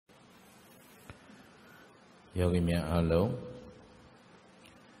ယောဂီများအားလုံး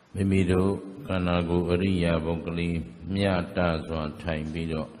မိမိတို့ခန္ဓာကိုယ်အရိယာပုဂ္ဂလိမြတ်တစွာထိုင်ပြီး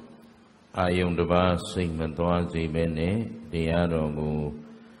တော့အာယုန်တစ်ပါးစိတ်မသွားစေဘဲနဲ့တရားတော်ကို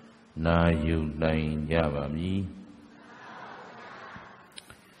နာယူနိုင်ကြပါမည်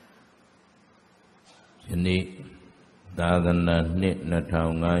ယနေ့သာသနာနှစ်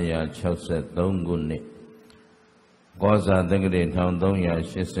2563ခုနှစ်ကောဇာတက္ကရာ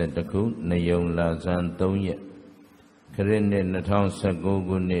1382ခုနယုံလာဇန်3ရက်ခရစ်နှစ်2019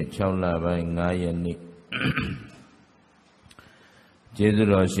ခုနှစ်6လပိုင်း5ရက်နေ့ကျေးဇူး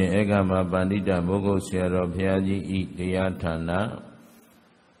တော်ရှင်ဧကမပန္တိတမိုးကုတ်ဆရာတော်ဘုရားကြီးဤတရားဌာန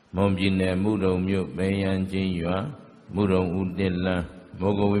မွန်ပြည်နယ်မုဒုံမြို့ပဲယန်းချင်းရွာမုဒုံဦးတစ်လန်း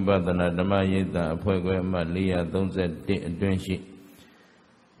မိုးကုတ်ဝိပဿနာဓမ္မရိပ်သာအဖွဲ့ခွဲအမှတ်431အတွင်းရှိ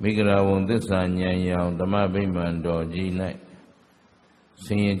မိဂရာဝန်သစ္စာဉာဏ်ရောင်ဓမ္မဗိမာန်တော်ကြီး၌ဆ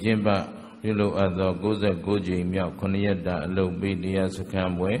င်ရင်ကျင့်ပပြုလုပ်အပ်သော69ကြိမ်မြောက်9ရက်တာအလုပ်ပေးတရားစခ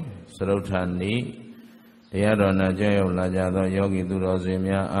န်းပွဲစရုဋ္ဌာနေ့တရားတော်နာကြောက်ရောက်လာကြသောယောဂီသူတော်စင်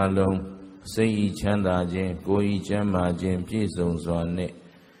များအားလုံးစိတ်ဤချမ်းသာခြင်းကိုယ်ဤကျမ်းမာခြင်းပြည့်စုံစွာနှင့်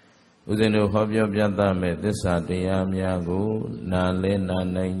ဦးဇင်းတို့ဟောပြောပြသမဲ့သစ္စာတရားများကိုနာလဲနာ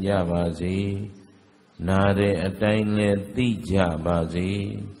နိုင်ကြပါစေနာတဲ့အတိုင်းနဲ့သိကြပါစေ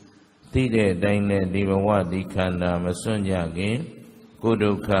သိတဲ့အတိုင်းနဲ့ဒီဘဝဒီခန္ဓာမစွန့်ကြခင်ကိုယ်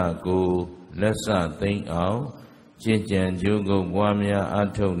ဒုက္ခကိုလက်ဆသိမ့်အောင်ကျင့်ကြံကြိုးကုပ်ပွားများအ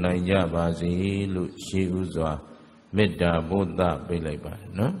ထုတ်နိုင်ကြပါစေလို့ရှိဥစွာမေတ္တာပို့သပေးလိုက်ပါ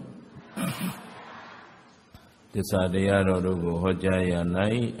နော်သစ္စာတရားတော်တို့ကိုဟောကြားရ၌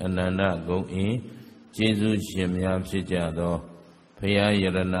အနန္တဂုဏ်အင်းကျေးဇူးရှင်များဖြစ်ကြသောဘုရားယရ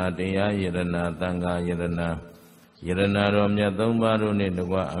ဏတရားယရဏသံဃာယရဏယရဏတော်မြတ်သုံးပါးတို့နှင့်တ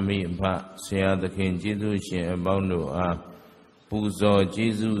ကွအမိအဖဆရာသခင်ကျေးဇူးရှင်အပေါင်းတို့အားပူဇော်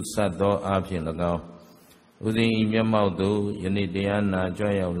ကျေးဇူးဆက်သောအားဖြင့်၎င်းဥဒိဉ္မျက်မှောက်သို့ယနေ့တရားနာကြွ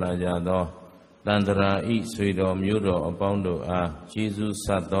ရောက်လာကြသောတန်တရာဤဆွေတော်မျိုးတော်အပေါင်းတို့အားကျေးဇူးဆ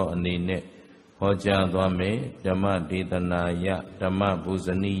က်သောအနေနဲ့ဟောကြားသွားမယ်ဓမ္မဒေသနာယဓမ္မပူဇ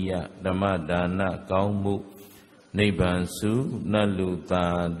နိယဓမ္မဒါနကောင်းမှုနိဗ္ဗာန်စုနတ်လူသာ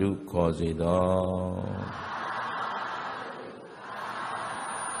ဓုခေါ်စေတော်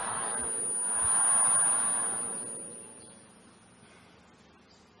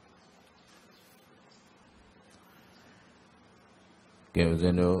ကဲဦးဇ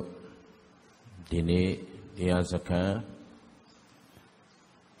င်းတို့ဒီနေ့တရားစခန်း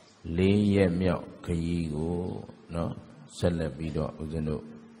4ရက်မြောက်ခရီးကိုနော်ဆက်လက်ပြီးတော့ဦးဇင်းတို့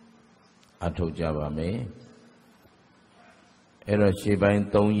အထောက်ကြပါမယ်အဲ့တော့ရှေ့ပိုင်း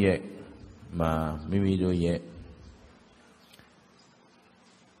3ရက်မှာမိမိတို့ရဲ့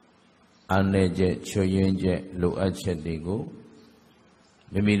အားနည်းချက်ချွတ်ယွင်းချက်လိုအပ်ချက်တွေကို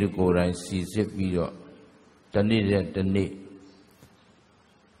မိမိတို့ကိုယ်တိုင်စီစစ်ပြီးတော့တနေ့တဲ့တနေ့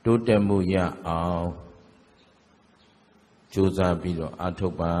တိုးတက်မှုရအောင်ကြိုးစားပြီးတော့အားထု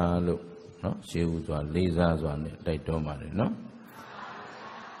တ်ပါလို့နော်ရှေးဦးစွာလေးစားစွာနဲ့တိုက်တွန်းပါတယ်နော်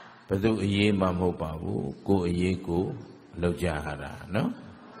ဘယ်သူအရေးမှမဟုတ်ပါဘူးကိုယ်အရေးကိုလုပ်ကြရတာနော်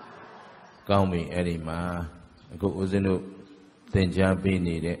ကောင်းပြီအဲ့ဒီမှာအခုဦးဇင်းတို့သင်ကြားပေး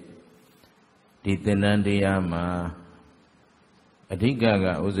နေတဲ့ဒီသင်္นานတရားမှာအဓိကက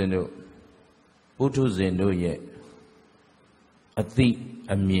ဦးဇင်းတို့ပုထုဇဉ်တို့ရဲ့အသိ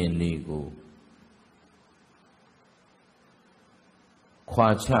အမြင်တွေကိုခွာ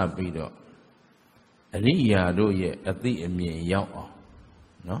ချပြီးတော့အရိယာတို့ရဲ့အသိအမြင်ရောက်အောင်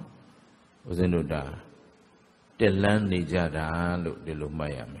နော်ဦးဇင်းတို့ဒါတက်လန်းနေကြတာလို့ဒီလိုမှ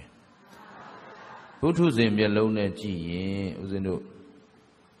တ်ရမယ်ဘုထုဇဉ်မျက်လုံးနဲ့ကြည့်ရင်ဦးဇင်းတို့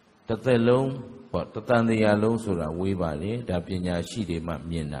တစ်သက်လုံးဟောတသံတရားလုံးဆိုတာဝေးပါလေဒါပညာရှိတွေမှ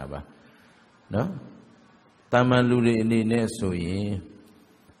မြင်တာပါနော်တာမန်လူတွေအနေနဲ့ဆိုရင်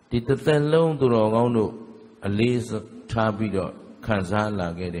ဒီတစ်သက်လုံးသူတော်ကောင်းတို့အလေးထားပြီးတော့ခံစားလာ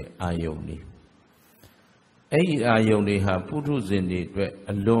ခဲ့တဲ့အာယုန်တွေအဲ့ဒီအာယုန်တွေဟာပုထုဇဉ်တွေအတွက်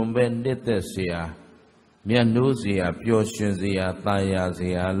အလွန်ပဲနှစ်သက်စရာမြတ်နိုးစရာပျော်ရွှင်စရာသာယာစ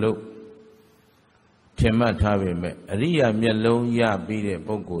ရာလို့ထင်မှတ်ထားပေမဲ့အရိယာမျက်လုံးရပြီးတဲ့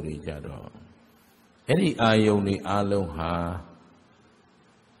ပုဂ္ဂိုလ်တွေကြတော့အဲ့ဒီအာယုန်တွေအလုံးဟာ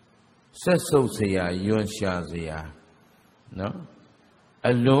ဆက်ဆုပ်စရာယွန်းရှာစရာနော်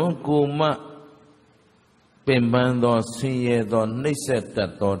အလွန်ကိုမှပင်ပန်းသောဆင်းရဲသောနှိမ့်ဆက်တ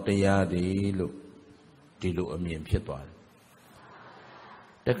တ်သောတရားတွေလို့ဒီလိုအမြင်ဖြစ်သွားတယ်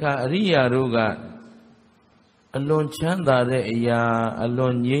တခါအရိယာတို့ကအလွန်ချမ်းသာတဲ့အရာအလွ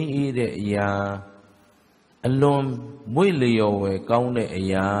န်ငြိမ်းအေးတဲ့အရာအလွန်မွေ့လျော်ဝယ်ကောင်းတဲ့အ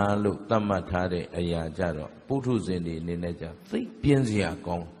ရာလို့သတ်မှတ်ထားတဲ့အရာကြတော့ပုထုဇဉ်တွေအနေနဲ့ကြသိပြင်းစရာ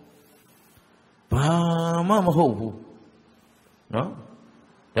ကောင်း ဘာမှမဟုတ်ဘူးနော်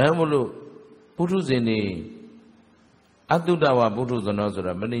ဒါမှမလို့ပုထုဇဉ်တွေအတုတဝပုထုဇဏောဆို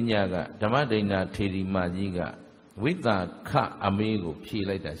တာမင်းညကဓမ္မဒိဏထေရီမကြီးကဝိတာခအမေးကိုဖြေ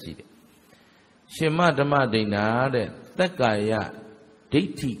လိုက်တာရှိတယ်ရှင်မဓမ္မဒိဏတဲ့တက္ကာယဒိ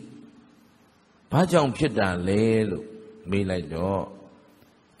ဋ္ဌိဘာကြောင့်ဖြစ်တာလဲလို့မေးလိုက်တော့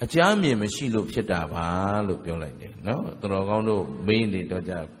အကြမ်းမြင်မရှိလို့ဖြစ်တာပါလို့ပြောလိုက်တယ်နော်တော်ကောင်းတို့မေးနေတော့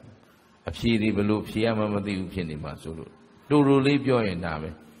ကြအဖြေတွေဘယ်လိုဖြေရမှမသိဘူးဖြစ်နေမှာဆိုလို့တူတူလေးပြောရင်ဒါပဲ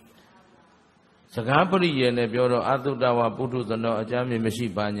စကားပရိယေနဲ့ပြောတော့အတုတဝပုထုဇဏောအကြမ်းမြင်မရှိ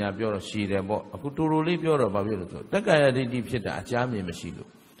ပါညာပြောတော့ရှိတယ်ပေါ့အခုတူတူလေးပြောတော့ဘာဖြစ်လို့ဆိုတက္ကာယဒိဋ္ဌိဖြစ်တာအကြမ်းမြင်မရှိလို့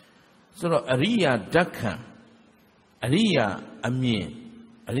ဆိုတော့အရိယာဓက္ခံအရိယာအမြင်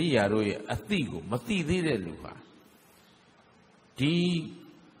အရိယာတို့ရဲ့အသိကိုမသိသေးတဲ့လူဟာဒီ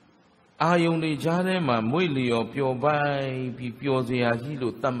အာယုန်တွေကြားထဲမှာမွေ့လျော်ပျော်ပိုင်ပြီးပျော်စရာကြီး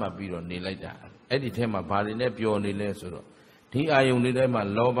လို့သတ်မှတ်ပြီးတော့နေလိုက်တာအဲ့ဒီထဲမှာဘာတွေနဲ့ပျော်နေလဲဆိုတော့ဒီအာယုန်တွေထဲမှာ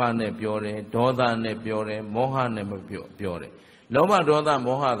လောဘနဲ့ပျော်တယ်ဒေါသနဲ့ပျော်တယ်မောဟနဲ့မပျော်တယ်လောဘဒေါသ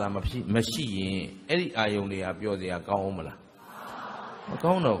မောဟသာမရှိရင်အဲ့ဒီအာယုန်တွေကပျော်စရာကောင်းအောင်မလားမ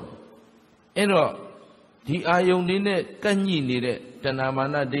ကောင်းတော့ဘူးအဲ့တော့ဒီအာယုန်တွေနဲ့ကန့်ညှိနေတဲ့တဏမာ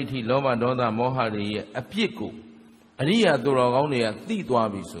နဒိဋ္ဌိလောဘဒေါသမောဟတွေရဲ့အပြစ်ကိုအရိယာသူတော်ကောင်းတွေကသိသွား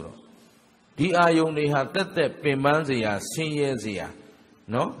ပြီဆိုတော့ဒီအာယုန်တွေဟာတက်တက်ပင်ပန်းစရာဆင်းရဲစရာ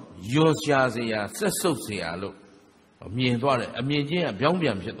နော်ယွန်ရှားစရာဆက်ဆုပ်စရာလို့မြင်သွားတယ်အမြင်ချင်းကပြောင်းပြ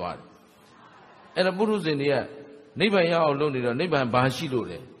န်ဖြစ်သွားတယ်အဲ့ဒါပုထုဇဉ်တွေကနိဗ္ဗာန်ရအောင်လုပ်နေတော့နိဗ္ဗာန်ဘာရှိလို့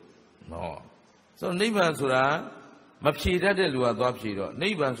လဲနော်ဆိုတော့နိဗ္ဗာန်ဆိုတာမဖြေတတ်တဲ့လူကသွားဖြေတော့နိ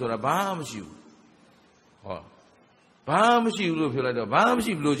ဗ္ဗာန်ဆိုတာဘာမှမရှိဘူးဟောဘာမှမရှိဘူးလို့ပြောလိုက်တော့ဘာမှမ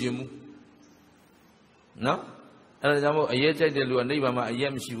ရှိဘူးလို့ခြင်းဘူးနော်အဲ့ဒါကြောင့်မို့အရဲကြိုက်တဲ့လူကနိဗ္ဗာန်မှာအရဲ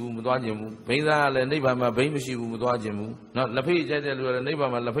မရှိဘူးမသွားခြင်းဘူးဘိန်းသားကလည်းနိဗ္ဗာန်မှာဘိန်းမရှိဘူးမသွားခြင်းဘူးနော်လက်ဖိတ်ကြိုက်တဲ့လူကလည်းနိဗ္ဗာ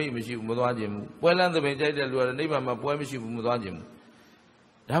န်မှာလက်ဖိတ်မရှိဘူးမသွားခြင်းဘူးပွဲလန်းသဘင်ကြိုက်တဲ့လူကလည်းနိဗ္ဗာန်မှာပွဲမရှိဘူးမသွားခြင်းဘူး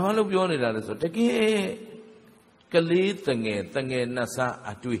ဒါမှလို့ပြောနေတာလဲဆိုတကယ်ကလေးတငယ်နှစား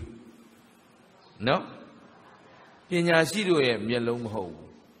အတွေးနော်ပညာရှိတို့ရဲ့မျက်လုံးမဟုတ်ဘူး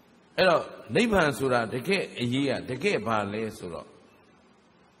အဲ့တော့နိဗ္ဗာန်ဆိုတာတကယ်အရေးကတကယ်ဘာလဲဆိုတော့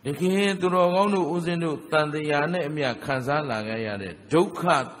တကယ်သူတော်ကောင်းတို့ဦးဇင်းတို့တန်တရားနဲ့အမျှခံစားလာခဲ့ရတဲ့ဒုက္ခ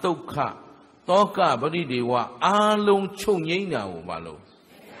ဒုက္ခတောကပရိဒေဝအာလုံးချုပ်ငိမ့်တာကိုမလို့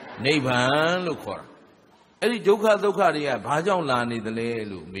နိဗ္ဗာန်လို့ခေါ်တာအဲ့ဒီဒုက္ခဒုက္ခတွေကဘာကြောင့်လာနေသလဲ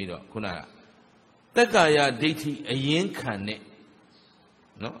လို့မေးတော့ခုနကတက္ကာယဒိဋ္ဌိအရင်ခံနဲ့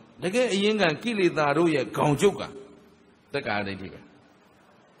နော်တကယ်အရင်ခံကိလေသာတို့ရဲ့ခေါင်ချုပ်ကတက္ကာယဒိဋ္ဌိပဲ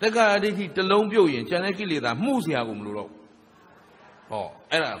တက္ကာယဒိဋ္ဌိတစ်လုံးပြုတ်ရင်ကျန်တဲ့ကိလေသာမှုเสียကိုမလို့တော့ဟော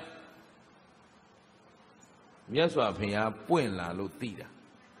အဲ့ဒါမြတ်စွာဘုရားပွင့်လာလို့သိတာ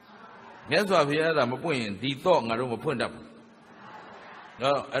မြတ်စွာဘုရားကမပွင့်ရင်ဒီတော့ငါတို့မဖွင့်တတ်ဘူး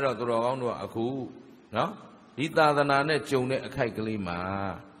နော်အဲ့တော့သူတော်ကောင်းတို့ကအခုနော်ဒီသာသနာနဲ့ကြုံတဲ့အခိုက်ကလေးမှာ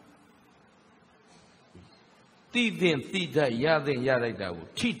တိတဲ့တိတတ်ရတဲ့ရလိုက်တာကို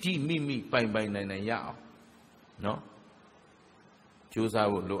ထိထိမိမိပိုင်နိုင်ရအောင်နော်ကြိုးစား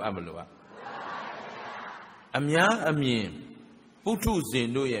ဖို့လိုအပ်မလို့အများအမြင်ပုထုဇဉ်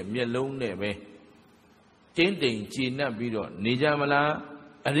တို့ရဲ့မျက်လုံးနဲ့ပဲတင်းတိမ်ကြည်နပ်ပြီးတော့နေကြမလား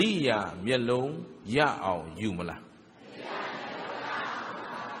အရိယာမျက်လုံးရအောင်ယူမလား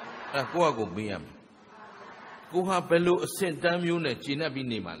ကိုယ့်အကိုမေးရမယ်ကိုဟာဘယ်လိုအဆင့်တန်းမျိုးနဲ့ကြည်နပ်ပြီး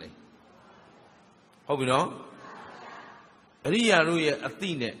နေမှာလဲဟုတ်ပြီနော်အရိယာတို့ရဲ့အ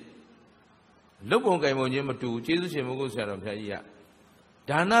သိနဲ့လုတ်ပုံကင်ပုံချင်းမတူကျေးဇူးရှင်မဟုတ်ဆရာတော်ဘုရားကြီးက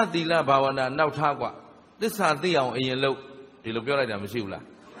ဒါနသီလဘာဝနာနောက်ထားกว่าသစ္စာသိအောင်အရင်လုပ်ဒီလိုပြောလိုက်တာမရှိဘူးလား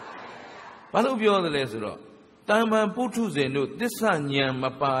ဘာလို့ပြောသလဲဆိုတော့တမ္ပံပုထုဇဉ်တို့သစ္စာဉာဏ်မ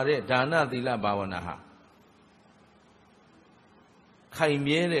ပါတဲ့ဒါနသီလဘာဝနာဟာခိုင်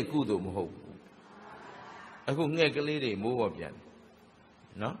မြဲတဲ့ကုသိုလ်မဟုတ်ဘူးအခုငှက်ကလေးတွေမိုးပေါ်ပြန်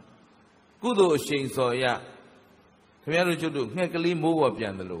နော်ကုသိုလ်အရှိန်စော်ရခင်ဗျားတို့ကျွတ်တို့ငှက်ကလေးမိုးပေါ်ပြ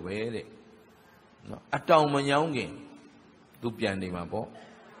န်တယ်လို့ပဲတဲ့နော်အတောင်မညောင်းခင်သူပြန်နေမှာပေါ့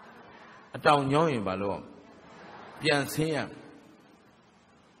အတောင်ညောင်းရင်ဘာလို့ပြန်ဆင်းရ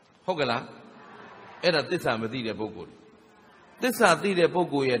ဟုတ်ကလားအဲ့ဒါသစ္စာမသိတဲ့ပုဂ္ဂိုလ်သစ္စာသိတဲ့ပုဂ္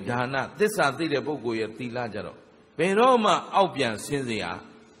ဂိုလ်ရဲ့ဒါနသစ္စာသိတဲ့ပုဂ္ဂိုလ်ရဲ့သီလကြတော့ဘယ်တော့မှအောက်ပြန်ဆင်းစရာ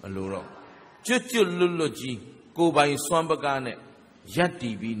မလိုတော့ကျွတ်လွတ်ကြီးကိုယ်ပိုင်စွမ်းပကားနဲ့ရပ်တ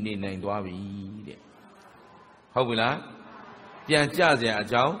ည်ပြီးနေနိုင်သွားပြီတဲ့ဟုတ်ပြီလားပြန်ကြစရာအ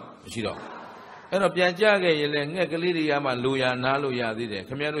ကြောင်းမရှိတော့အဲ့တော့ပြန်ကြခဲ့ရင်လည်းငှက်ကလေးတွေကမှလိုရနားလို့ရသေးတယ်ခ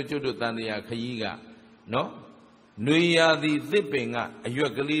င်ဗျားတို့ကျွတ်တို့တန်တရားခကြီးကနော်နွေရာသီသစ်ပင်ကအရွ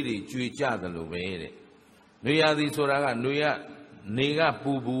က်ကလေးတွေကျွေကြတယ်လို့ပဲတဲ့နွေရာသီဆိုတာကနေက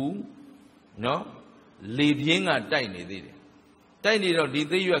ပူနော်လေပြင်းကတိုက်နေသေးတယ်တိုက်နေတော့ဒီ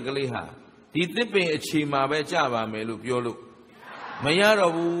သိရွက်ကလေးဟာ ဒီသစ်ပင်အခြေမှာပဲကြပါမယ်လို့ပြောလို့မရ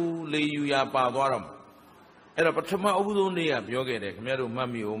တော့ဘူးလေယူရပါသွားတော့အဲ့တော့ပထမအဦးဆုံးနေ့ကပြောခဲ့တယ်ခင်ဗျားတို့မှတ်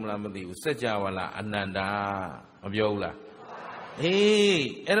မိဦးမလားမသိဘူးစัจ java လာအနန္တာမပြောဘူးလားအေး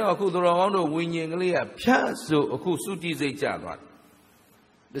အဲ့တော့အခုတော်ကောင်းတို့ဝိညာဉ်ကလေးကဖြတ်ဆိုအခုစုတိစိတ်ကြသွားတယ်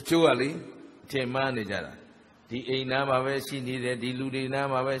တချို့ကလေထင်မှားနေကြတာဒီအိမ်နာမှာပဲရှိနေတယ်ဒီလူတွေနာ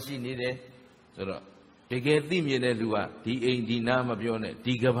မှာပဲရှိနေတယ်ဆိုတော့တကယ်သိမြင်တဲ့လူကဒီအိမ်ဒီနာမပြောနဲ့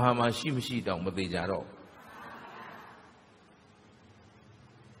ဒီကဘာမှာရှိမရှိတောင်မသိကြတော့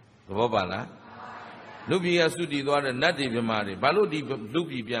သဘောပါလားလူပြည်ကစုတည်သွားတဲ့နတ်တွေမြမာတွေဘာလို့ဒီလူ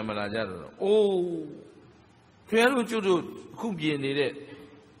ပြည်ပြန်မလာကြတော့အိုးထွေးတို့ကျွတ်တို့ခုပြင်နေတဲ့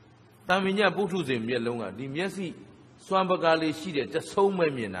တာမညပုထုဇဉ်မျက်လုံးကဒီမျက်စိစွမ်းပကားလေးရှိတဲ့တဆုံး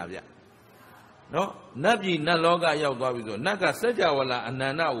မဲ့မြင်တာဗျနော်နတ်ပြည်နတ်လောကရောက်သွားပြီဆိုနတ်ကစัจ java လာအန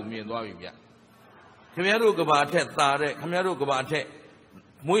န္တကိုမြင်သွားပြီဗျခင်ဗျားတို့ကဘာထက်သာတဲ့ခင်ဗျားတို့ကဘာထက်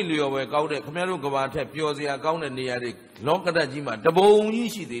မွေ့လျော်ပဲကောင်းတဲ့ခင်ဗျားတို့ကဘာထက်ပျော်စရာကောင်းတဲ့နေရာတွေလောကဓာတ်ကြီးမှာတပုံ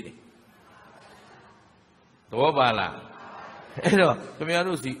ကြီးရှိသေးတယ်သဘောပါလားအဲ့တော့ခင်ဗျား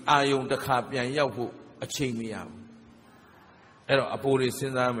တို့စီအာယုံတစ်ခါပြန်ရောက်ဖို့အချိန်မရဘူးအဲ့တော့အဖိုးတွေစ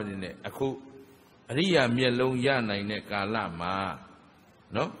ဉ်းစားမနေနဲ့အခုအရိယာမျက်လုံးရနိုင်တဲ့ကာလမှာ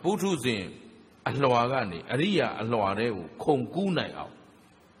နော်ပုထုဇဉ်အလွှာကနေအရိယာအလွှာတွေကိုခုန်ကူးနိုင်အောင်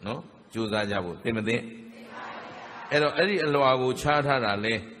နော်ကြိုးစားကြဖို့သိမသိအဲ့တော့အဲ့ဒီအလွှာကိုခြားထားတာ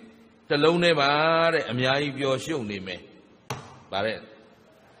လဲတလုံးနဲ့ပါတဲ့အများကြီးပျော်ရှုပ်နေမယ်ဗါတဲ့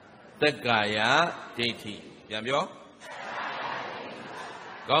သက်ကာယဒိဋ္ဌိပြန်ပြော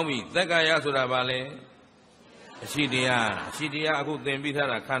ကောင်းပြီသက်ကာယဆိုတာဘာလဲအရှိတရားအခုသင်ပြီးထား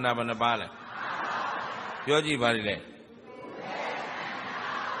တာခန္ဓာဘယ်နှပါလဲပြောကြည့်ပါလိမ့်လေ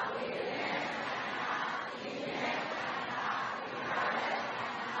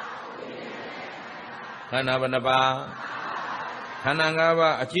ခန္ဓာဘယ်နှပါခန္ဓာ၅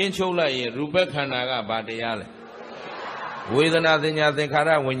ပါးအကျဉ်းချုပ်လိုက်ရင်ရူပခန္ဓာကဘာတရားလဲဝေဒနာသင်ညာသင်္ခါရ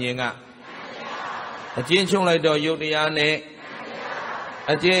ဝิญဉ်ကအကျဉ်းချုပ်လိုက်တော့ယုတ်တရားနဲ့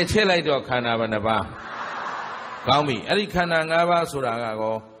အကျဉ်းချက်လိုက်တော့ခန္ဓာဘယ်နှပါကောင်းပြီအဲ့ဒီခန္ဓာ၅ပါးဆိုတာက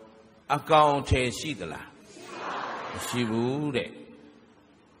ကောအကောင်အထည်ရှိသလားမရှိဘူးတဲ့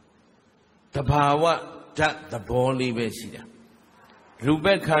တဘာဝဓာတ်သဘောလေးပဲရှိတာရူပ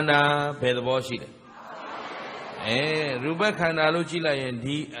ခန္ဓာဘယ်သဘောရှိလဲရူပခန္ဓာလို့ကြည့်လိုက်ရင်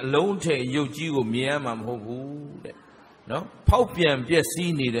ဒီအလုံးထည်ရုပ်ကြီးကိုမြင်ရမှာမဟုတ်ဘူးတဲ့နော်ဖောက်ပြန်ပျက်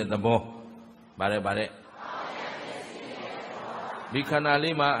စီးနေတဲ့သဘောဗါတဲ့ဒီခန္ဓာ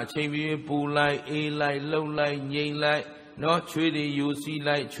လေးမှာအချိန်ပြည့်ပူလိုက်အေးလိုက်လှုပ်လိုက်ငြိမ်လိုက်နော်ချွေးတွေယူစီး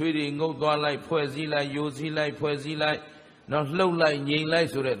လိုက်ချွေးတွေငုတ်သွားလိုက်ဖွဲ့စည်းလိုက်ယူစီးလိုက်ဖွဲ့စည်းလိုက်နော်လှုပ်လိုက်ငြိမ်လိုက်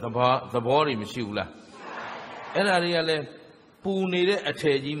ဆိုတဲ့သဘောတွေမရှိဘူးလားအဲ့ဒါတွေကလည်းပူနေတဲ့အထ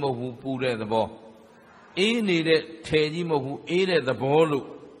ည်ကြီးမဟုတ်ဘူးပူတဲ့သဘောအေးနေတဲ့ထည်ကြီးမဟုတ်ဘူးအေးတဲ့သဘောလို့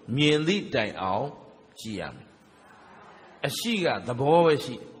မြင်သည့်တိုင်အောင်ကြည့်ရမယ်အရှိကသဘောပဲ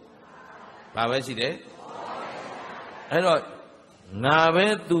ရှိဘာပဲရှိတယ်အဲ့တော့ငါပဲ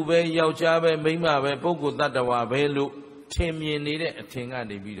သူပဲယောက်ျားပဲမိန်းမပဲပုဂ္ဂိုလ်တ attva ပဲလို့ထင်မြင်နေတဲ့အထင်က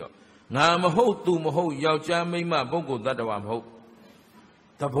နေပြီးတော့ငါမဟုတ်သူမဟုတ်ယောက်ျားမိန်းမပုဂ္ဂိုလ်တ attva မဟုတ်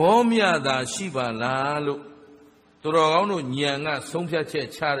သဘောမြတာရှိပါလားလို့တော်ကောင်းတို့ဉာဏ်ကဆုံးဖြတ်ချက်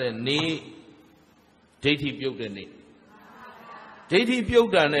ချတဲ့နေ့ဒိဋ္ဌိပြုတ်တဲ့နေ့ဒိဋ္ဌိပြုတ်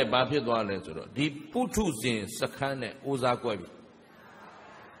တာနဲ့ဘာဖြစ်သွားလဲဆိုတော့ဒီပုထုဇဉ်စခန်းနဲ့အိုးစားကွဲပြီ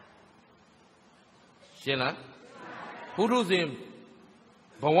ရှင်းလားပုထုဇဉ်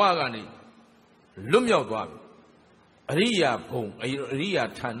ဘဝကနေလွတ်မြောက်သွားပြီအရိယာဘုံအရိယာ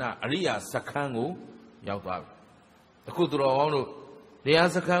ဌာနအရိယာစခန်းကိုရောက်သွားပြီအခုတော်ကောင်းတို့တရား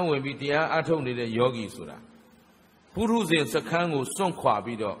စခန်းဝင်ပြီးတရားအထုတ်နေတဲ့ယောဂီဆိုတာပုထုဇဉ်စခန်းကိုစွန့်ခွာ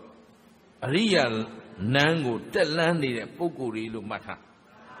ပြီးတော့အရိယာနန်းကိုတက်လန်းနေတဲ့ပုဂ္ဂိုလ်တွေလို့မှတ်ထား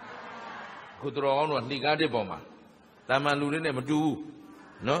ခုတော်ကောင်းတို့လှိကားတဲ့ပုံမှာတာမန်လူတွေနဲ့မတူဘူး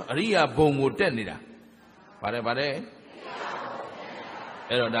နော်အရိယာဘုံကိုတက်နေတာဗါတဲ့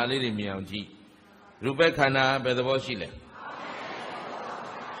အဲ့တော့ဒါလေးတွေမြင်အောင်ကြည့်ရူပခန္ဓာဘယ်သဘောရှိလဲ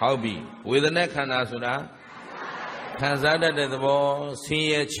ဟုတ်ပြီဝေဒနာခန္ဓာဆိုတာခံစားတတ်တဲ့သဘောဆင်း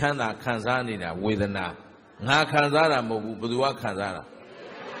ရဲချမ်းသာခံစားနေတာဝေဒနာငါခံစားတာမဟုတ်ဘူးဘယ်သူကခံစားတာ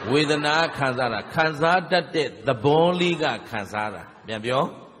ဝေဒနာခံစားတာခံစားတတ်တဲ့သဘောလေးကခံစားတာပြန်ပြော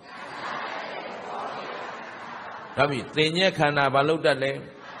ဒါပြီသင်ညက်ခန္ဓာဘာလို့တတ်လဲ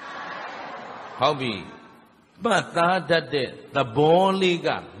ဟုတ်ပြီမှတ်သားတတ်တဲ့သဘောလေးက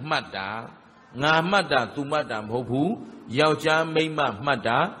မှတ်တာငါမှတ်တာသူမှတ်တာမဟုတ်ဘူးယောက်ျားမိန်းမမှတ်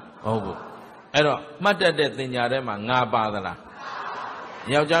တာမဟုတ်ဘူးအဲ့တော့မှတ်တတ်တဲ့သင်ညာထဲမှာငါပါသလား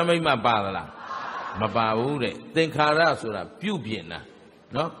ယောက်ျားမိန်းမပါသလားမပါဘူးတဲ့သင်္ခါရဆိုတာပြုပြင်တာ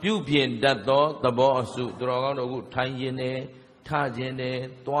နော်ပြုပြင်တတ်သောသဘောအစုတော်ကောင်းတို့ခုထိုင်ခြင်းနဲ့ထ Tajine,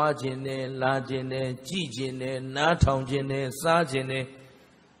 Dwajine, Lajine, Jijine, Natonjine, Sajine,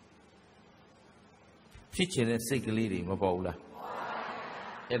 Pitchine, Siglidi, Mabola.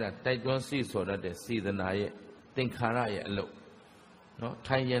 Era, they don't see so that they see the night, think Haraya look. No,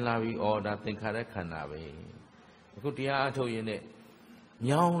 Tayan Lavi or that think Harakanavi. Good year to you,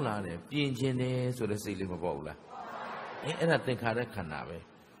 Young Lade, Pinjine, so the silly Mabola. And I think Harakanavi.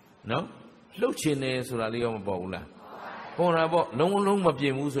 No? Luchine, so the Leon Mabola. For about long of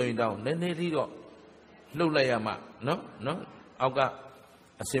Jemuso down, then they did Lulayama. No, I've got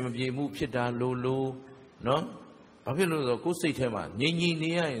a same of Jemu Chita, Lulu, no? Papilo go say Tema, Nini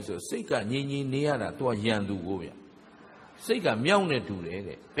Nia, so Sika, Nini Nia, to a Yandu Goya. Sika, Miaune to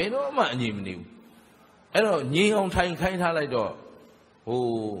the Penoma Nimni. Hello, Ni on time kind Halado.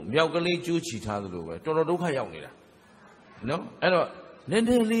 Oh, Miagali Juchi Tadu, Torodoka Yonida. No? Hello, then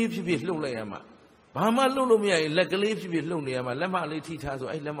they leave you with Lulayama. Mama Lulumia, like a leaf with Lunia, Lama Litita, so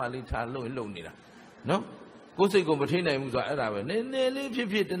I Lama Lita Lunida. No? Go say go between them with Arab, then they leave you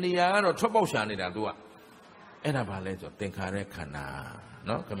with the yard or trouble shanida do. And a ballet of Tenkarekana.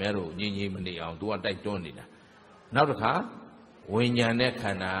 No, Camero, Nini Mani, do a diet donida. Now the car, when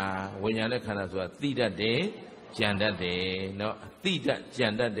Yanekana, to a theatre day, Janda day, no, theatre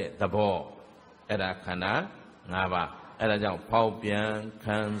Janda day, the ball. Era Kana, Nava. အဲ့ဒါကြောင့်ဖောက်ပြန်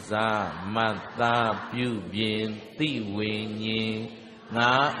ခံစားမှတ်သားပြုပြင်သိဝိညာဉ်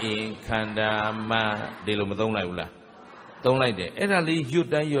ငါးအင်ခန္ဓာမှဒီလိုမသုံးလိုက်ဘူးလားသုံးလိုက်တယ်အဲ့ဒါလေးရွတ်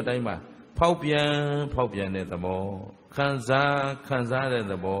တိုင်းမှာဖောက်ပြန်တဲ့သဘောခံစားတဲ့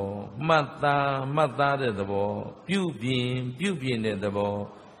သဘောမှတ်သားတဲ့သဘောပြုပြင်တဲ့သဘော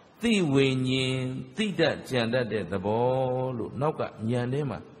သိဝိညာဉ်သိတတ်ကြံတတ်တဲ့သဘောလို့နောက်ကဉာဏ်ထဲ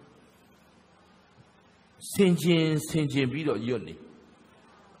မှာဆင်ခြင်ပြီးတော့ရွတ်နေ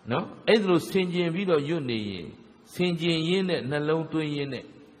နော်အဲ့ဒါလို့ဆင်ခြင်ပြီးတော့ရွတ်နေရင်ဆင်ခြင်ရင်းနဲ့နှလုံးသွင်းရင်းနဲ့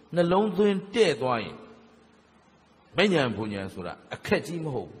နှလုံးသွင်းတဲ့သွားရင်မဉ္ဇဉ်ဘုံညာဆိုတာအခက်ကြီးမ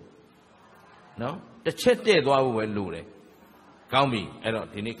ဟုတ်ဘူးနော်တစ်ချက်တဲ့သွားဖို့ပဲလိုတယ်ကောင်းပြီအဲ့တော့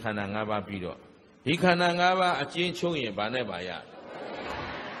ဒီနေ့ခန္ဓာ၅ပါးပြီးတော့ဒီခန္ဓာ၅ပါးအကျဉ်းချုပ်ရင်ဘာနဲ့ပါရ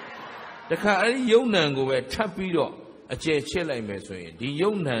တခါအဲ့ဒီယုံ nant ကိုပဲထပ်ပြီးတော့အကျယ်ချစ်လိုက်မယ်ဆိုရင်ဒီ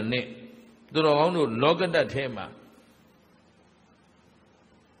ယုံ nant နဲ့သူတော်ကောင်းတို့လောကတ္တထဲမှာ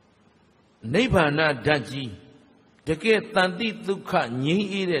နိဗ္ဗာန်ဓာတ်ကြီးတကယ်တန်တိဒုက္ခငြိမ်း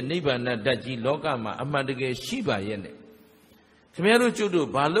အေးတဲ့နိဗ္ဗာန်ဓာတ်ကြီးလောကမှာအမှန်တကယ်ရှိပါရဲ့နဲ့ခင်ဗျားတို့ကျွတ်တို့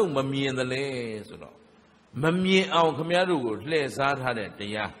ဘာလို့မမြင်သလဲဆိုတော့မမြင်အောင်ခင်ဗျားတို့ကိုလှည့်စားထားတဲ့တ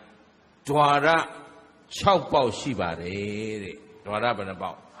ရားဓွာရ6ပေါက်ရှိပါတယ်တဲ့ဓွာရဘယ်နှ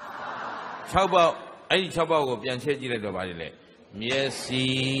ပေါက်6ပေါက်အဲ့ဒီ6ပေါက်ကိုပြန်ချက်ကြည့်လိုက်တော့ပါလေမျက်စိ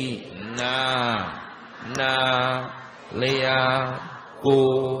နာလျှာကို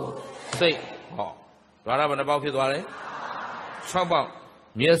ယ်စိတ်ဟောဓွာရဘယ်နှပေါက်ဖြစ်သွားလဲ6ပေါက်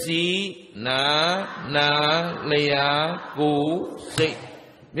မျက်စိနာလျှာကိုယ်စိတ်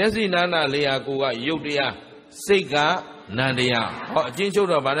မျက်စိနာလျှာကိုယ်ကယုတ်တရားစိတ်ကနံတရားဟောအချင်းချုပ်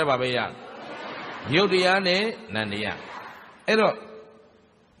တော့ဗာနဲ့ဗာပဲရယုတ်တရားနဲ့နံတရားအဲ့တော့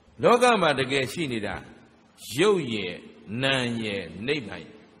လောကမှာတကယ်ရှိနေတာယုတ်ရဲ့နံရဲ့နိဗ္ဗာန်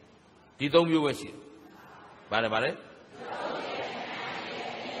ဒီသုံးမျိုးပဲရှိတယ်ဗါတယ်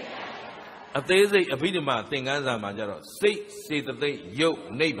အသေးစိတ်အဘိဓမ္မာသင်္ကန်းစာမှာကျတော့စိတ်စေတသိက်ယုတ်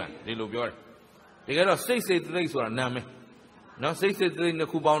နိဗ္ဗာန်ဒီလိုပြောတယ်တကယ်တော့စိတ်စေတသိက်ဆိုတာနာမယ်နော်စိတ်စေတသိက်နှစ်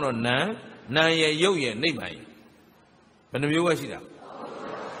ခုပေါင်းတော့နာရဲ့ယုတ်ရဲ့နိဗ္ဗာန်ဘယ်နှမျိုးပဲရှိတာ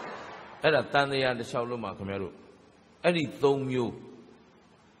အဲ့ဒါတန်တရားတစ်လျှောက်လုံးမှာခင်ဗျားတို့အဲ့ဒီသုံးမျိုး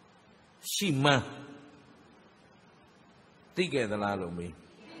ရှိမှန်းသိခဲ့သလားလို့မေး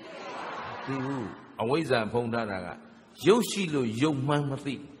သိဘူးအဝိဇ္ဇာဖုံးထားတာကရုပ်ရှိလို့ရုပ်မှန်းမ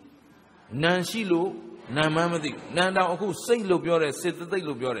သိနာမ်ရှိလို့နာမ်မှန်းမသိနာမ်တောင်အခုစိတ်လို့ပြောတယ်စေတသိက်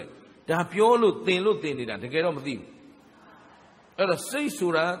လို့ပြောတယ်ဒါပြောလို့သင်နေတာတကယ်တော့မသိဘူးအဲ့တော့စိတ်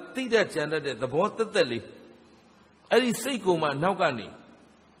ဆိုတာသိတတ်ကြံတတ်တဲ့သဘောတက်လေးအဲ့ဒီစိတ်ကိုမှနောက်ကနေ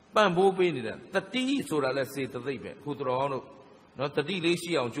ပန့်ပိုးပေးနေတာတတိဆိုတာလဲစေတသိက်ပဲခုတော်အောင်လို့နော်တတိလေး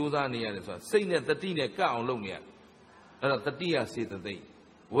ရှိအောင်ကြိုးစားနေရတယ်ဆိုတာစိတ်နဲ့တတိနဲ့ကပ်အောင်လုပ်နေရအဲ့တော့တတိယစေတသိက်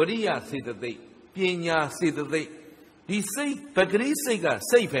ဝရိယစေတသိက်ပညာစေတသိက်ဒီစိတ်ပဂရိစိတ်က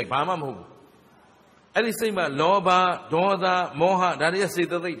စိတ်ပဲဘာမှမဟုတ်ဘူးအဲ့ဒီစိတ်မှာလောဘဒေါသမောဟဒါတွေကစေ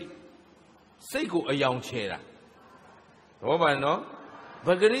တသိက်တွေစိတ်ကိုအယောင်ချဲတာဘောပါနော်ပ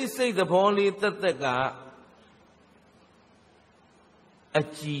ဂရိစိတ်သဘောလေးတက်ကအ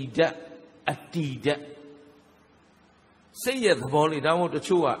ကြည်ဓာတ်အတီဓာတ်စိတ်ရဲ့သဘောလေးဒါမှမဟုတ်တ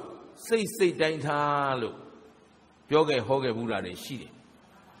ချို့ကစိတ်တိုင်းထားလို့ပြောခဲ့ဟောခဲ့ဘူးတာတွေရှိတယ်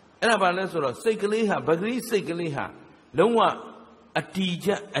အဲ့ဒါဘာလဲဆိုတော့စိတ်ကလေးဟာပဂရိစိတ်ကလေးဟာလုံးဝအတီ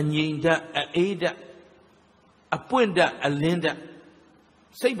ဓာတ်အငြိမ်ဓာတ်အေးဓာတ် appointed a linda.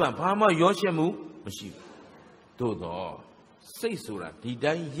 Say, Pama Yoshamu, Mashi. Todo. Say, Sura, did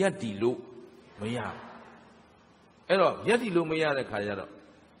I yeti look? Maya. Ero, yeti look Maya the Kayaro.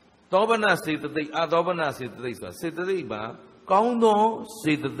 Dobana said that they are Dobana said that they said that they ba, Kauno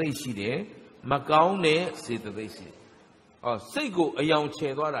said that they see there, Macaune said that they see. Oh, say go a young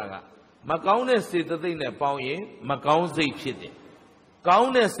Chedoraga. Macaune said that they never bow ye, Macaun say pity.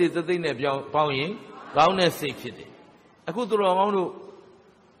 Kaune said that they never bow ye, Kaune say pity. I could draw on to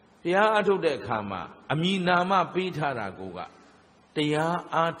the Ato de Kama, Aminama Pitara Goga. They are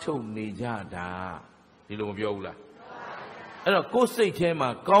Ato Nijada. Dilo Viola. And of course, say,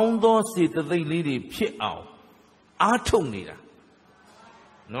 Tema, Kaundo said that they lady pit out. Ato Nida.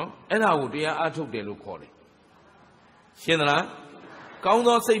 No? And I would be Ato de Lucori. Shenra,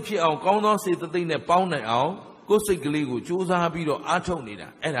 Kaundo say pit out, Kaundo said that they never bound out. Go say Gligo, Josa Habido, Ato Nida.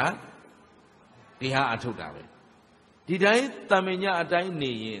 And I, they are Ato David. Did I Tamina a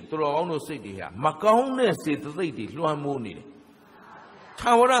dine through all city here? Macaune said that they did, Luan Mooney.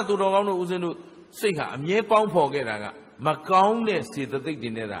 Tawara to Rono Uzenu, say her, mere pound for Geraga. Macaune said that they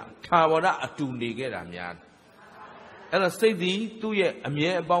didn't. Tawara a two negera yan. And I say thee, 2 years, a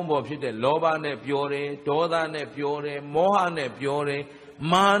mere bomb of shit, Loba ne Piore, Doda ne Piore, Moha ne Piore,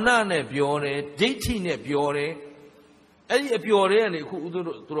 Mana ne Piore, Diti ne Piore, Eddie Piore and who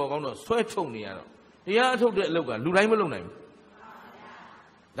to Rono, Sweatoniano. They are told that look at Lulaim alone.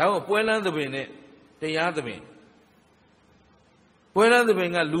 Now, Puelan the Bene, they are the men. Puelan the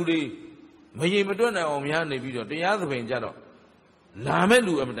Benga Ludi, May Madonna or Miane video, they are the Benjado.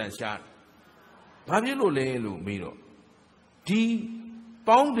 Lamelu Amadan Shat. Pablo Lelu Miro. D.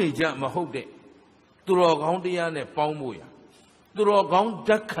 Pounded Jam Mahode. Turogondiane Paumoya. Turogon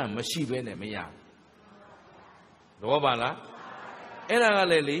Dakam Machibene Maya. Robala.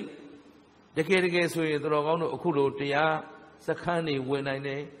 Enaleli. The Kerrigan so the Rogono Okudo, they are Sakani when I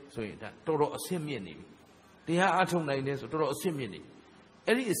know, so that Toro Simiani. They are Atom Nines, Toro Simiani.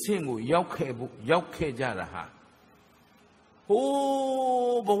 Any single Yauke Jaraha.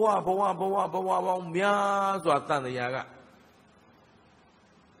 Oh, Bawa, Mia, Zatan Yaga.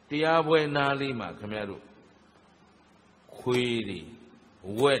 The Abuena Lima, Camero. Query,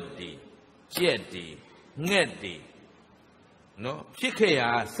 Weddy, Jetty, Netty. No,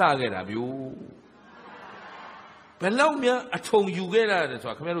 Chikea, Saga, you. Pelomia, I told you get out of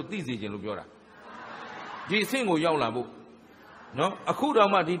the Camero Dizzy in Lugora. This thing will Yaulabu. No, a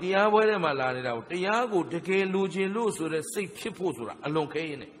Kudama, the Diabo, my lad out. The Yago, the Kay Lugin Luz, so the same Chipusura, a long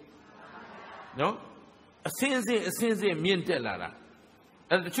cane. No, a sense, Mientelara.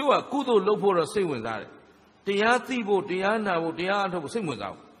 And the Chua, Kudo Lopo, same with that. The Yatibo, the Yana, the Art same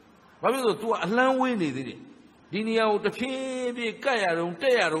without. But we go to a long way, did it. Dinia, the Pay, Kayarum,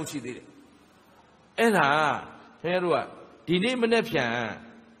 Tayar, she did it. And Herua, the name of Nepia,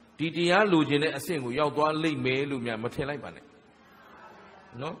 Didia Lugin, a single Yaudan Lake May, Lumia, Matella.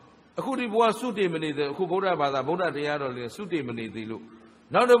 No? A good was Sudimini, the Kuboda Bada, Boda de Yaro, Sudimini, the look.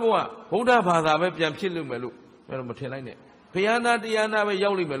 Now the boa, Boda Bada, Webiam Chilumelu, Matella. Piana Diana,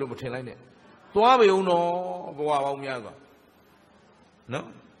 Yauli Melu, Matella. Tuabe uno, Boa Miaga.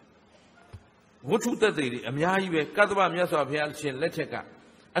 No? What to the day, a Miahi, Kataba Miasa, Piachin, Leteca,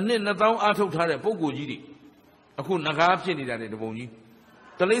 and then Nathan Ato Tare, Pogo Gidi. I could not have seen it at the Boni.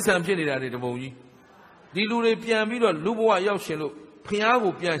 The laser I'm seen it at the Boni. The Lure Piamino, Luboa Yoshelo,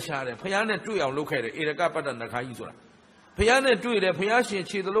 Piago Pianchare, Piana Tree, I'll look at it, a capa and the Kaisura. Piana Tree, the Piashi,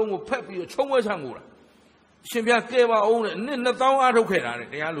 she the long Pepi, Choma Sangura. Shimia Keva own, and then Nathan Ato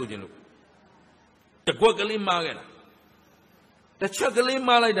Kera, the Alugino. The Quakalin Magana. The Chocolate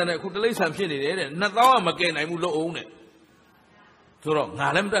Malay than I could lay some shit in it, and not all again I would own it. So,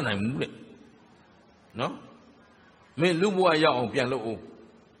 Nalam than I move it. No? Me Luboa Yao Piano.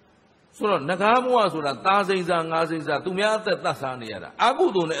 So, Nagamu was with a thousand Aziza to me out the Tasaniara. I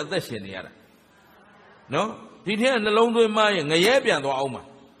would do it at the Sheniara. No? Did he and the long way my and a Yabian or Oma?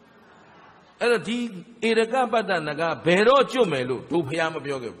 And a tea, Erega Naga, Pero Chumelu, to Piama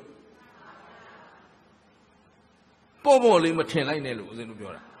Biogo. Bobo Lima Tenai Nelu in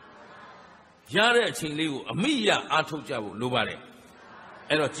Lubora. Yare Chingu, a Mia Ato Jabu, Lubare.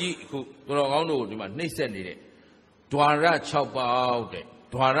 And a G who Dorono, the man, they send it. Dwara Chapa out there.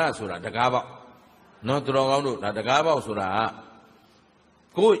 Dwara Sura, the Gaba. Not Dorono, not the Gaba Sura.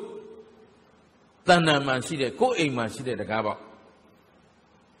 Go Tana man, see that, go a man, see that the Gaba.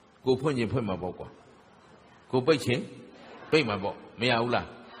 Go put your put my book. Go pay chain, pay my book, Meaula.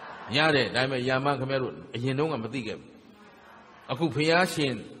 Yare, I may Yama Cameroon, you know I'm a digger. A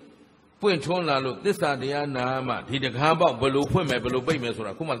Pupiashin, Puentona look, this are the Anama, he the Haba below Puma below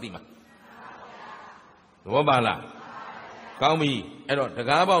Baymesura, Kumadima. ဘောပါလားကောင်းပြီအဲ့တော့တ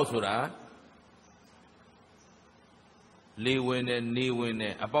ကားပေါက်ဆိုတာလေဝင်နဲ့နေဝင်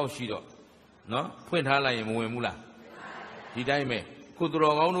နဲ့အပေါက်ရှိတော့နော်ဖွင့်ထားလိုက်ရင်မဝင်ဘူးလားဒီတိုင်းပဲခုသူ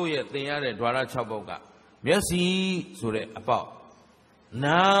တော်ကောင်းတို့ရဲ့သင်ရတဲ့ဓဝရ6ပေါက်ကမျက်စိဆိုတဲ့အပေါက်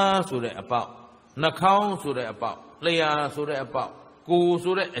နားဆိုတဲ့အပေါက်နှာခေါင်းဆိုတဲ့အပေါက်လျှာဆိုတဲ့အပေါက်ကိုယ်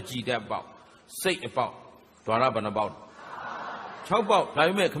ဆိုတဲ့အကြည်ဓာတ်ပေါက်စိတ်အပေါက်ဓဝရဘယ်နှပေါက်6ပေါက်ဒါ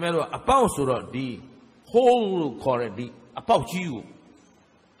ပေမဲ့ခင်ဗျားတို့အပေါက်ဆိုတော့ဒီ whole လို့ခေါ်တဲ့ဒီအပေါက်ကြီးကို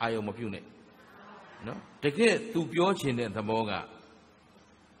အာယုံမပြုတ်နဲ့နော်တကယ်သူပြောချင်တဲ့သဘောက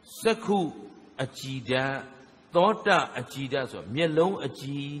စက္ခုအကြည်ဓာတ်သောတာအကြည်ဓာတ်ဆိုမျက်လုံးအကြ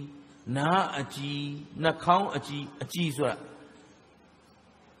ည်နားအကြည်နှာခေါင်းအကြည်ဆိုတာ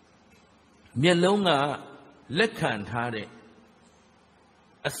မျက်လုံးကလက်ခံထားတဲ့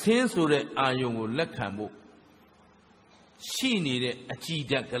အဆင်းဆိုတဲ့အာယုံကိုလက်ခံဖို့ရှိနေတဲ့အကြည်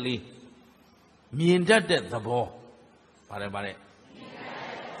ဓာတ်ကလေးမြင်တတ်တဲ့သဘောပါတယ်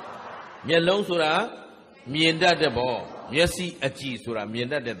မျက်လုံးဆိုတာမြင်တတ်တဲ့ဘောမျက်စိအကြည်ဆိုတာမြင်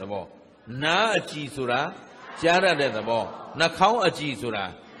တတ်တဲ့သဘောနားအကြည်ဆိုတာကြားတတ်တဲ့သဘောနှာခေါင်းအကြည်ဆိုတာ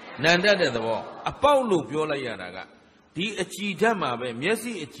နာတတ်တဲ့သဘောအပေါက်လို့ပြောလိုက်ရတာကဒီအကြည်ဓာတ်မှာပဲမျက်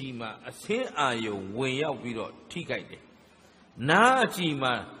စိအကြည်မှာအဆင်းအာယုံဝင်ရောက်ပြီးတော့ထိကြိုက်တယ်နားအကြည်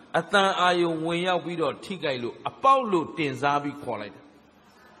မှာအတန်အာယုံဝင်ရောက်ပြီးတော့ထိကြိုက်လို့အပေါက်လို့တင်စားပြီးခေါ်လိုက်တာ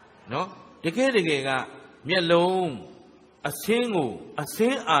နော်တကယ်ကမျက်လုံးအဆ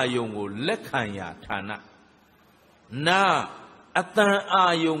င်းအာယုံကိုလက်ခံရာဌာနနာအတန်အာ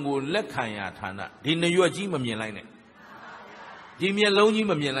ယုံကိုလက်ခံရာဌာနဒီနှရွက်ကြီးမမြင်လိုက်နဲ့ဒီမျက်လုံးကြီး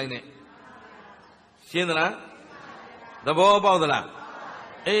မမြင်လိုက်နဲ့ရှင်းသလားသဘောပေါက်သလား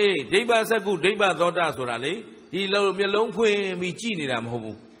အေးဒိဗ္ဗစက္ခုဒိဗ္ဗသောတာဆိုတာလေဒီလုံးမျက်လုံးဖွင့်ပြီးကြည့်နေတာမဟုတ်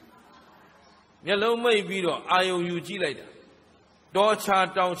ဘူးမျက်လုံးမိတ်ပြီးတော့အာယုံယူကြည့်လိုက်တာတောချ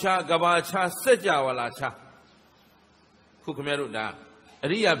တောင်ချကဘာချစက်ကြဝဠာချခုခင်ဗျားတို့ဒါအ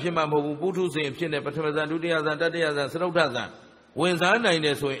ရိယာဖြစ်မှာမဟုတ်ဘူးပုထုဇဉ်ဖြစ်နေပထမဇန်ဒုတိယဇန်တတိယဇန်သရုတ်ထဇန်ဝင်စားနိုင်တ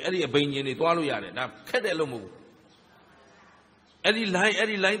ယ်ဆိုရင်အဲ့ဒီအဘိညာဉ်တွေသွားလို့ရတယ်ဒါခက်တယ်လို့မဟုတ်ဘူးအဲ့ဒီလိုင်း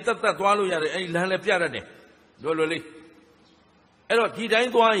တက်သွားလို့ရတယ်အဲ့ဒီလမ်းလည်းပြတတ်တယ်လွယ်လေးအဲ့တော့ဒီတို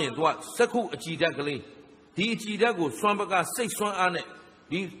င်းသွားရင်သူကစက္ခုအကြည်ဓာတ်ကလေးဒီအကြည်ဓာတ်ကိုစွမ်းပကစိတ်စွမ်းအားနဲ့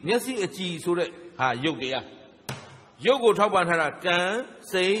ဒီမျက်စိအကြည်ဆိုတဲ့ဟာရုပ်တရားရုပ်ကိုထောက်ပံ့ထားတာကံ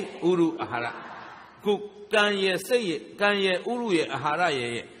စိတ်ဥရုအာဟာရခုကံရဲ့စိတ်ရဲ့ကံရဲ့ဥရုရဲ့အာဟာရ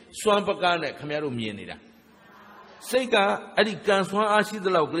ရဲ့စွမ်းပကနဲ့ခင်ဗျားတို့မြင်နေတာစိတ်ကအဲ့ဒီကံစွမ်းအားရှိသ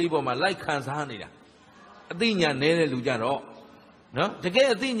လောက်ကလေးပေါ်မှာလိုက်ခံစားနေတာအသိဉာဏ်နည်းတဲ့လူကြတော့နော်တကယ်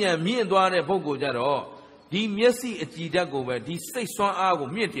အသိဉာဏ်မြင့်သွားတဲ့ပုဂ္ဂိုလ်ကြတော့ဒီမျက်စိအကြည်ဓာတ်ကိုပဲဒီစိတ်စွမ်းအားကို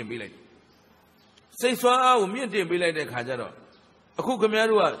မြင့်တင်ပေးလိုက်စိတ်စွမ်းအားကိုမြင့်တင်ပေးလိုက်တဲ့ခါကျတော့အခုခင်ဗျား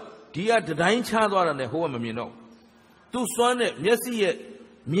တို့ကဒီကတတိုင်းချသွားတာနဲ့ဟိုကမမြင်တော့သူစွမ်းတဲ့မျက်စိရဲ့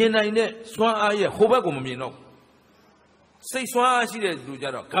မြင်နိုင်တဲ့စွမ်းအားရဲ့ဟိုဘက်ကိုမမြင်တော့စိတ်စွမ်းအားရှိတဲ့လူကြ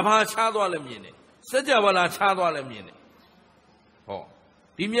တော့ကဘာချသွားလည်းမြင်တယ်စัจ java လာချသွားလည်းမြင်တယ်ဟော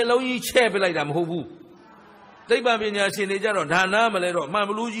ဒီမျက်လုံးကြီးချဲ့ပလိုက်တာမဟုတ်ဘူးသိပ္ပံပညာရှင်တွေကြတော့ဒါနာမလဲတော့မှန်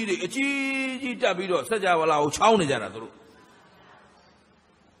ဘလူးကြီးတွေအကြီးတက်ပြီးတော့စัจ java လာကိုချောင်းနေကြတာသူတို့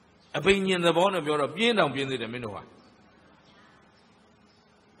အဘိညာဉ်သဘောနဲ့ပြောတော့ပြင်းတောင်ပြင်းသေးတယ်မင်းတို့ဟာ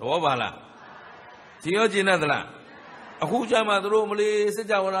သဘောပါလားကြည်ရောကျင်တတ်သလားအခုကြမှာသူတို့မလေးစั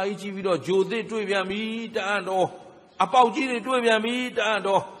จ java လာကြီးကြီးပြီးတော့ဂျိုသစ်တွေ့ပြန်ပြီတအံ့တော်အပေါက်ကြီးတွေတွေ့ပြန်ပြီတအံ့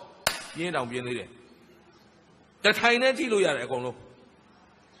တော်ပြင်းတောင်ပြင်းသေးတယ်တထိုင်နဲ့ကြည့်လို့ရတယ်အကုန်လုံး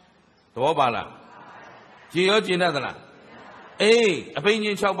သဘောပါလားကြည်ရောကျင်တတ်သလားအေးအဘိညာ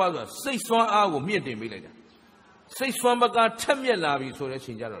ဉ်6ပါးဆိုတာစိတ်စွမ်းအားကိုမြင့်တင်ပေးလိုက်တာစိတ်စွမ်းပကထက်မြက်လာပြီဆိုတဲ့အ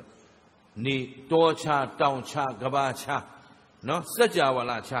ချိန်ကျတော့နေတောချတောင်ချကဘာချနော်စัจ java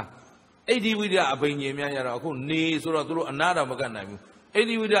လာချအိဋ္ဌိဝိဒအဘိညာဉ်များရတော့အခုနေဆိုတော့သူတို့အနာတော်မကတ်နိုင်ဘူးအိဋ္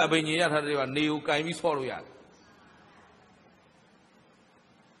ဌိဝိဒအဘိညာဉ်ရထားတဲ့ကနေကိုကင်ပြီးဆော့လို့ရတယ်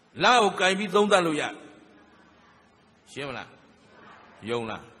လာကိုကင်ပြီးသုံးသပ်လို့ရရှင်းမလားယုံ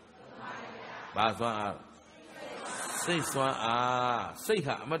လားဘာစွမ်းအားစိတ်စွမ်းအားစိတ်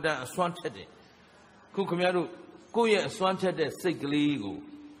ဟာအမတန်အစွမ်းထက်တယ်ခုခင်ဗျားတို့ကိုယ့်ရဲ့အစွမ်းထက်တဲ့စိတ်ကလေးကို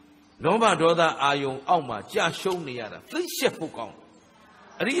လောဘဒေါသအာယုံအောက်မှာကြာရှုံးနေရတာသိရှက်ဖို့ကောင်း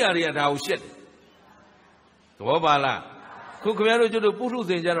အရိယာတွေကဒါကိုရှက်တယ်သဘောပါလားခုခင်ဗျားတို့ကျတို့ပုထု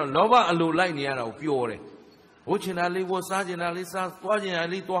ဇဉ်ကြတော့လောဘအလိုလိုက်နေရတာကိုပျော်တယ်ဝှချင်တာလေးဝှစားချင်တာလေးစားသွားချင်တာ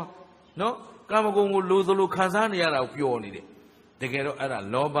လေးသွားနော်ကာမဂုဏ်ကိုလိုသလိုခံစားနေရတာကိုပျော်နေတယ်တကယ်တော့အဲ့ဒါ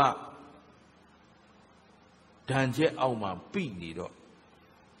လောဘဓာန်ချက်အောက်မှာပိနေတော့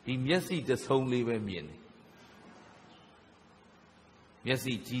ဒီမျက်စိတစ်ဆုံးလေးပဲမြင်တယ်မျက်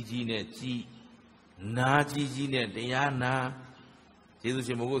စိကြီးကြီးနဲ့ကြည်နားကြီးကြီးနဲ့တရားနာကျေးဇူး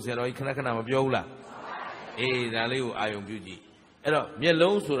ရှင်မိုးကုတ်ဆရာတော်ကြီးခဏခဏမပြောဘူးလားအေးဒါလေးကိုအာယုံပြုကြည့်အဲ့တော့မျက်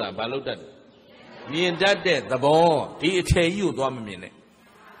လုံးဆိုတာဘာလို့တတ်တယ် မြင်တတ်တဲ့သဘောဒီအထည်ကြီးကိုသွားမမြင်နဲ့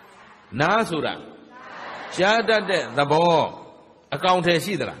နားဆိုတာကြားတတ်တဲ့သဘောအကောင်ထည်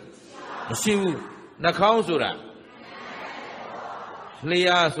ရှိသလားမရှိဘူးနှာခေါင်းဆိုတာ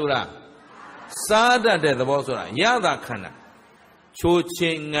လျှာဆိုတာစားတတ်တဲ့သဘောဆိုတာရတာခန္ဓာချိုးချ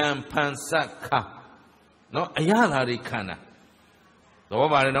င်းငံဖန်ဆက်ခါနော်အရသာတွေခန္ဓာသဘော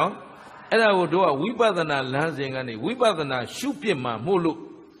ပါတယ်နော်အဲ့ဒါကိုတို့ကဝိပဿနာလမ်းစဉ်ကနေဝိပဿနာရှုပြစ်မှမို့လို့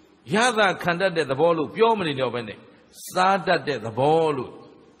ရတာခံတတ်တဲ့သဘောလို့ပြောမနေတော့ဘဲနဲ့စားတတ်တဲ့သဘောလို့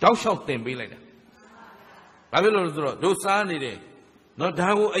တောက်လျှောက်သင်ပေးလိုက်တာဘာဖြစ်လို့လဲဆိုတော့တို့စားနေတယ်နော်ဒါ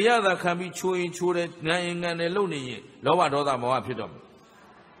ကိုအရသာခံပြီးချိုးရင်ချိုးတယ်ငံရင်ငံတယ်လုပ်နေရင်လောဘဒေါသမောဟဖြစ်တော့မယ်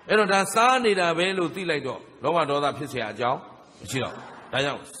အဲ့တော့ဒါစားနေတာပဲလို့သိလိုက်တော့လောဘဒေါသဖြစ်เสียအကြောင်းမရှိတော့ဒါ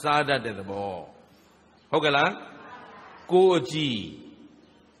ကြောင့်စားတတ်တဲ့သဘောဟုတ်ကဲ့လားကိုယ်အကြည့်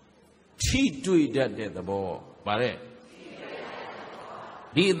ထိတွေ့တတ်တဲ့သဘောဗါတဲ့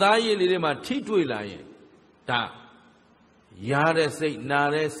ဒီအသားရည်လေးတွေမှာထိတွေ့လာရင်ဒါရတဲ့စိတ်နာ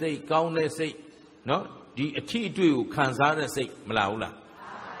တဲ့စိတ်ကောင်းတဲ့စိတ်နော်ဒီအထိအတွေ့ကိုခံစားတဲ့စိတ်မလာဘူးလား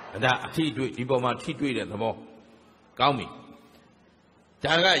ဒါအထိအတွေ့ဒီပေါ်မှာထိတွေ့တဲ့သဘောကောင်းပြီ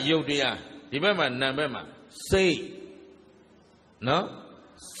ဒါကယုတ်တရားဒီဘက်မှာနာမ်ဘက်မှာစိတ်နော်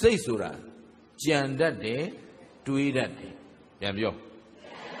စိတ်ဆိုတာကြံတတ်တယ်တွေးတတ်တယ်ပြန်ပြော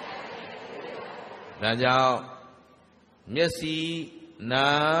ဒါကြောင့်မျက်စိနာ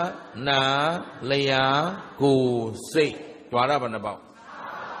လျှာကိုယ်စိတ်ဓာရဘယ်နှပေါက်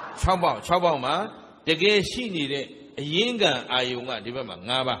6ပေါက်မှာတကယ်ရှိနေတဲ့အရင်းခံအာယုံကဒီဘက်မှာ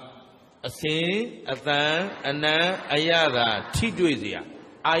5ပါးအစင်အတန်အနံအရသာထိတွေ့เสีย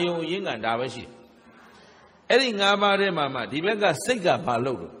အာယုံအရင်းခံဒါပဲရှိအဲ့ဒီ5ပါးထဲမှာမှဒီဘက်ကစိတ်ကဘာ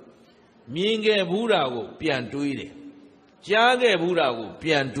လုပ်လို့မြင်ခဲ့ဘူးတာကိုပြန်တွေးတယ်ကြားခဲ့ဘူးတာကိုပြ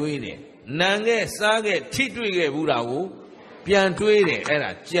န်တွေးတယ်နာခဲ့စားခဲ့ထိတွေ့ခဲ့ဘူးတာကိုပြန်တွေးတယ်အဲ့ဒါ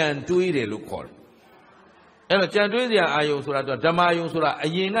ကြံတွေးတယ်လို့ခေါ်တယ်အဲ့တော့ကြံတွေးစရာအာယုံဆိုတာတော့ဓမ္မယုံဆိုတာအ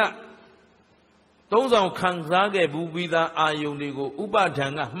ရင်ကသုံးဆောင်ခံစားခဲ့ဘူးပြီးသားအာယုံတွေကိုဥပဒံ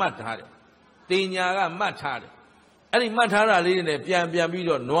ကမှတ်ထားတယ်တင်ညာကမှတ်ထားတယ်အဲ့ဒီမှတ်ထားတာလေးတွေနဲ့ပြန်ပြီး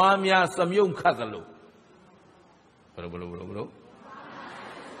တော့နွားများစမြုံခတ်သလိုဘလို့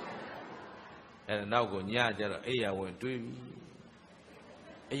အဲ့ဒါနောက်ကိုညကြတော့အိယာဝင်တွေးပြီ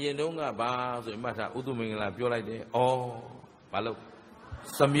အရင်တုန်းကဘာဆိုရင်မှတ်ထားဥတုမင်္ဂလာပြောလိုက်တယ်ဩဘာလို့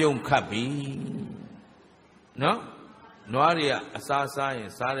စမြုံခတ်ပြီနော်နွားတွေကအစားစားရင်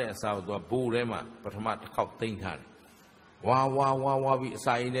စားတဲ့အစာကိုသူကဘိုးထဲမှာပထမတစ်ခေါက်သိမ်းထားတယ်ဝါပြီးအ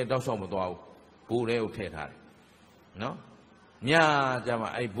စာရင်းနဲ့တောက်လျှောက်မသွားဘူးဘိုးထဲကိုထည့်ထားတယ်နော်ညကြမှာ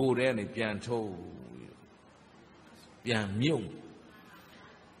အဲ့ဘိုးထဲကနေပြန်ထုတ်ပြန်မြုံ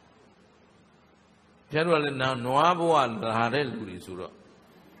ကျန်တော့လည်းနွားဘဝလာတဲ့လူတွေဆိုတော့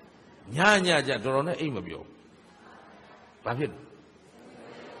ညကြတော်တော်နဲ့အိတ်မပြောဘာဖြစ်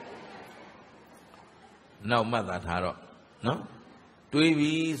နောက်မှတ်သာထားတော့နော်တွေး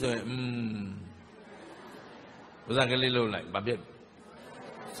ပြီဆိုရင်ဘုရားကလေးလှုပ်လိုက်ဘာဖြစ်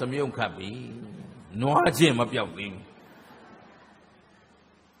စမြုံခတ်ပြီနွားချင်းမပြောက်သေးဘူး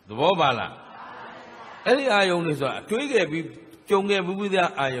သဘောပါလားအဲ့ဒီအာယုံတွေဆိုတာအတွေးခဲ့ပြီးကြုံခဲ့ဘူး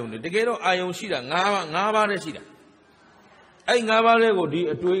သားအာယုံတွေတကယ်တော့အာယုံရှိတာ၅ပါးနဲ့ရှိတာအဲ့၅ပါးတွေကိုဒီ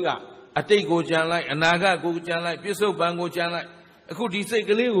အတွေးကအတိတ်ကိုကြံလိုက်အနာဂတ်ကိုကြံလိုက်ပြစ္ဆုတ်ပံကိုကြံလိုက်အခုဒီစိတ်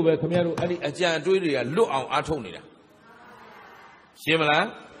ကလေးကိုပဲခင်ဗျားတို့အဲ့ဒီအကြံအတွေးတွေကလွတ်အောင်အားထုတ်နေတာရှင်းမလား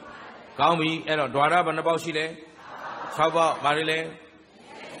ကောင်းပြီအဲ့တော့ဓာရဘယ်နှပေါက်ရှိလဲ6ပေါက်ဘာတွေလဲ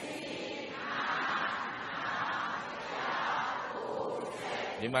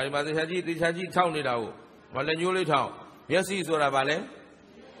ဒီမှာသေချာကြီးထောက်နေတာကိုမလက်ညှိုးလေးထောက်မျက်စိဆိုတာဘာလဲ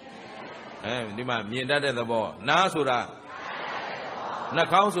ဒီမှာမြင်တတ်တဲ့သဘောနားဆိုတာနှာ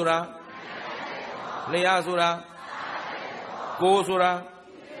ခေါင်းဆိုတာလျှာဆိုတာကိုယ်ဆိုတာ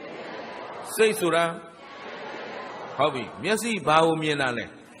စိတ်ဆိုတာဟုတ်ပြီမျက်စိဘာကိုမြင်တာလဲ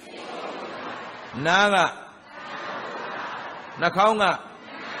နားကနှာခေါင်းက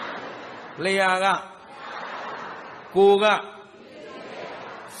လျှာကကိုယ်က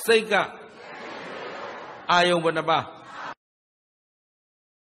စိတ်ကအာယုံဘယ်နှပါး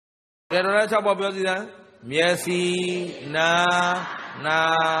ကဲတော့6ပေါက်ပြောစီစမ်းမျက်စိနာ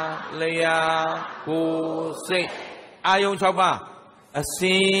လျှာကိုယ်စိတ်အာယုံ6ပါးအစ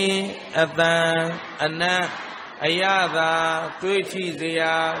င်အတန်အနံ့အရသာတွေးထိစ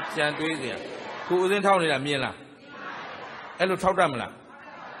ရာကြံတွေးစရာခုဥစဉ်ထောက်နေတာမြင်လားအဲ့လိုထောက်တတ်မလား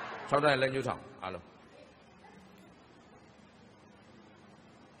ထောက်တတ်လည်းညှို့ထောက်အားလုံး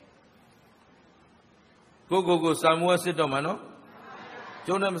ကိုစာမွေးစစ်တော့မှာနော်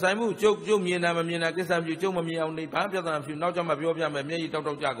ကျုံနဲ့မဆိုင်ဘူးကျုပ်မြင်တာမမြင်တာကိစ္စပြုကျုံမမြင်အောင်နေဘာပြဿနာပြုနောက်ကျမှပြောပြမယ်မျက်ရည်တောက်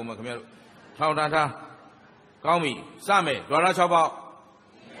ကြကုန်မှာခင်ဗျားတို့ထောင်ထားကောင်းပြီစမယ်ဓာရ6ပေါက်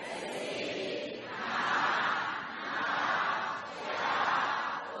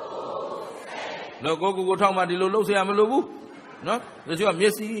နော်ကိုကိုထောက်မှဒီလိုလှုပ်เสียမလို့ဘူးနော်တချို့ကမျ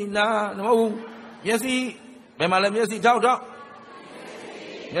က်စိနာမဟုတ်ဘူးမျက်စိဘယ်မှာလဲမျက်စိထောက်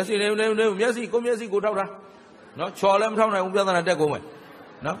မျက်စိနေမျက်စိကိုထောက်တာနော်ချော်လည်းမထောက်နိုင်ဘူးပြဿနာတက်ကုန်မယ်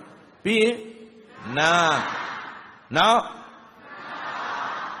နော်ပြီးရင်နာနောက်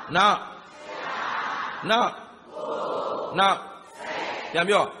ပြန်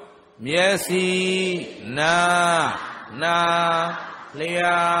ပြောမျက်စိနာ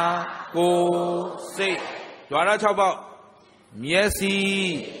လျှာကိုယ်စိတ်ဓာရ6ပေါက်မျက်စိ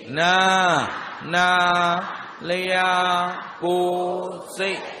နာလျှာကိုယ်စိ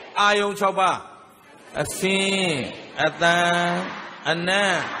တ်အာယုံ6ပါးအစင်းအတန်အ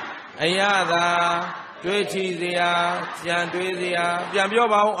နံ့အရသာတွေးကြည့်စရာကြံတွေးစရာပြန်ပြော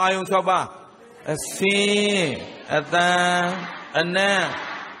ပါဦးအာယုံ6ပါးအစင်းအတန်အနံ့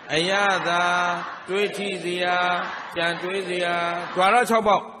အရသာတွေးကြည့်စရာကြံတွေးစရာဓာရ6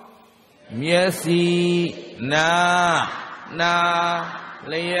ပေါက်မျက်စိနာ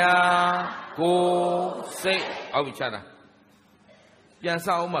လျှာကိုယ်စိတ်အောက်ပြချတာပြန်စ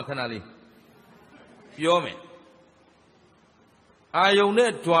အောင်မှခဏလေးပြောမယ်အာယုံ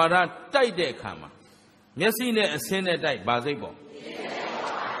နဲ့ဓာရတိုက်တဲ့အခါမှာမျက်စိနဲ့အဆင်းနဲ့တိုက်ဘာစိတ်ပေါ့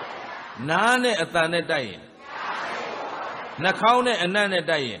နားနဲ့အတန်နဲ့တိုက်ရင်နှာခေါင်းနဲ့အနံ့နဲ့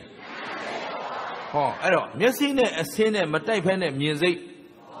တိုက်ရင်ဟောအဲ့တော့မျက်စိနဲ့အဆင်းနဲ့မတိုက်ဖဲနဲ့မြင်စိတ်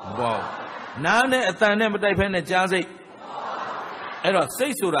ဘောနားနဲ့အတန်နဲ့မတိုက်ဖဲနဲ့ကြားစိတ်အဲ့တော့စိ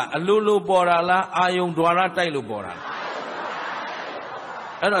တ်ဆိုတာအလိုလိုပေါ်တာလားအာယုံဓာရတိုက်လို့ပေါ်တာလား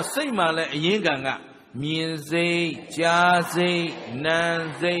အဲ့တော့စိတ်မှလည်းအရင်းကံကမြင်စိတ်ကြားစိတ်နာမ်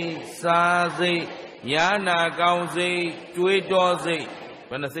စိတ်စားစိတ်ယာနာကောင်းစိတ်တွေးတောစိတ်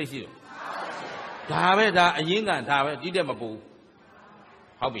ဘယ်နှစိတ်ရှိလဲဒါပဲဒါအရင်းကံဒါပဲဒီတက်မပူ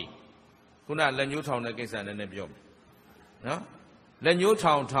ဟုတ်ပြီခုနလက်ညှိုးထောင်တဲ့ကိစ္စနည်းနည်းပြောမယ်နော်လက်ညှိုး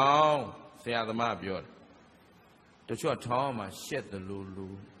ထောင်ဆရာသမားပြောတယ်တချို့ထောင်းမှာရှက်တယ်လို့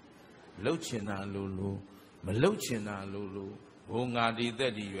လှုပ်ချင်တာလို့မလှုပ်ချင်တာလို့ဘုံငါဒီသ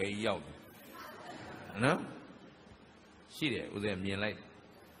က်ဒီရွယ်ကြီးရောက်တယ်နော်ရှိတယ်ဦးဇင်းမြင်လိုက်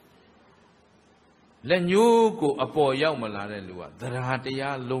လက်ညှိုးကိုအပေါ်ရောက်မလာတဲ့လူကသရတ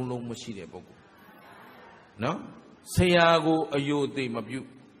ရားလုံးမရှိတဲ့ပုဂ္ဂိုလ်နော်ဆရာကိုအယိုသိမပြု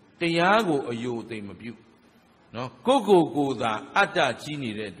တရားကိုအယိုသိမပြုနော်ကိုသာအတ္တကြီးနေ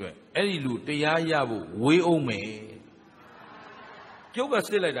တဲ့အတွက်အဲ့ဒီလူတရားရဖို့ဝေးအောင်မယ်ကျုပ်ကစ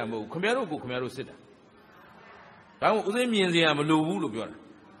စ်လိုက်တာမဟုတ်ဘူးခင်ဗျားတို့စစ်တာဒါမှမဟုတ်ဦးသိမြင်စရာမလိုဘူးလို့ပြောတာ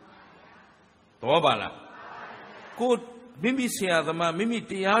သဘောပါလားကိုမိမိဆရာသမားမိမိ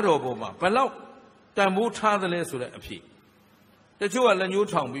တရားတော်ပေါ်မှာဘယ်လောက်တန်ဖိုးထားသလဲဆိုတဲ့အဖြစ်တချို့ကလက်ညှိုး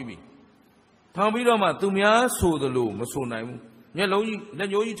ထောင်ပြီးပြီထောင်ပြီးတော့မှသူများဆိုသလိုမဆိုနိုင်ဘူးမျက်လုံးကြီးလက်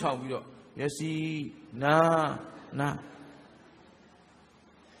ညှိုးကြီးထောင်ပြီးတော့မျက်စိနာ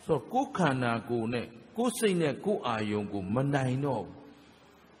ဆိုကိုယ်ခန္ဓာကိုယ်နဲ့ကိုယ်စိတ်နဲ့ကိုယ်အာယုံကိုမနိုင်တော့ဘူး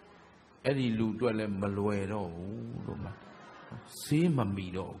အဲ့ဒီလူအတွက်လည်းမလွယ်တော့ဘူးလို့မှဆေးမမီ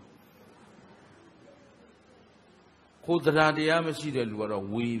တော့ကိုယ်တရားမရှိတဲ့လူကတော့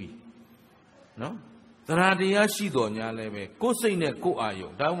ဝေးပြီနော်တရားရှိတော်ညာလည်းပဲကိုယ်စိတ်နဲ့ကိုယ်အာယုံ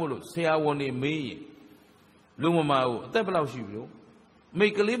ဒါမှမဟုတ်ဆရာဝန်တွေမေးရင်လူမမာကိုအသက်ဘယ်လောက်ရှိပြီလို့မိ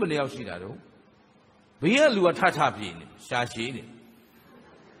တ်ကလေးဘယ်နှယောက်ရှိတာတော့ဘေးကလူကထပြေးနေရှာရှည်နေ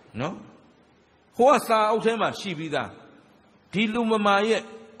နော်ဟိုကစာအုပ်ထဲမှာရှိပြီးသားဒီလူမမာရဲ့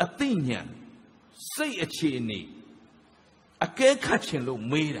အသိဉာဏ်စိတ်အခြေအနေအကဲခတ်ခြင်းလို့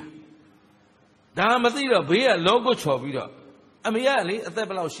မေးတာဒါမသိတော့ဘေးကလောကုတ်ချော်ပြီးတော့အမေကလေအသက်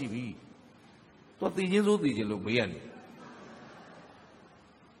ဘယ်လောက်ရှိပြီသူသိချင်းစိုးသိချင်းလို့ဘေးကနေ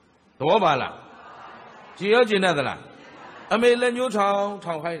သဘောပါလားကြည်ရောကျင်တတ်သလားအမေလက်ညှိုးထော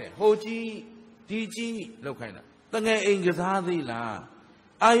င်ခိုင်းတယ်ဟိုကြီးဒီကြီးလောက်ခိုင်းတာတငယ်အိမ်ကစားသေးလား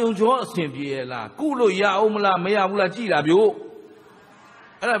အာယုံကျော်အဆင်ပြေရဲ့လားကုလို့ရအောင်မလားမရဘူးလားကြည်လာပြို့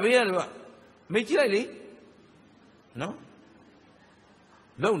အဲ့ဒါဘေးကလူကမေးကြည့်လိုက်လေနော်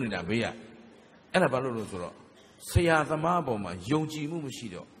လုံနေတာဘေးကအဲ့ဒါဘာလို့လို့ဆိုတော့ဆရာသမားပေါ်မှာယုံကြည်မှုမရှိ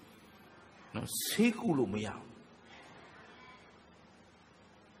တော့နော်ဆေးကုလို့မရ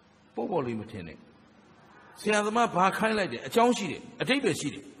ဘူးပေါ်လေးမထင်နဲ့ဆရာသမားဘာခိုင်းလိုက်တယ်အကြောင်းရှိတယ်အတိတ်ပဲရှိ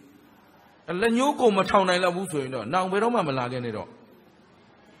တယ်လက်ညှိုးကိုမထောင်နိုင်တော့ဘူးဆိုရင်တော့နောင်ဘယ်တော့မှမလာခဲ့နဲ့တော့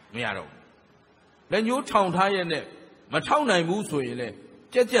မရတော့လက်ညှိုးထောင်ထားရဲ့နဲ့မထောင်နိုင်ဘူးဆိုရင်လေ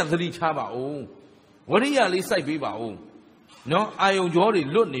ကြက်သတိထားပါဦးဝရိယလေးစိုက်ပေးပါဦးနော်အာယုံကြောတွေ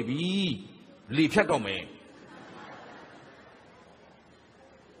လွတ်နေပြီလေဖြတ်တော့မယ်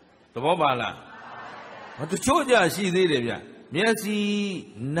သဘောပါလားတချို့ကြရှိသေးတယ်ဗျမျက်စိ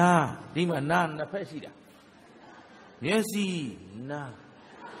နာဒီမှာနာနှစ်ဖက်ရှိတာမျက်စိနာ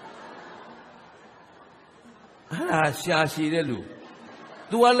အဲ့ဒါရှာရှည်တဲ့လူ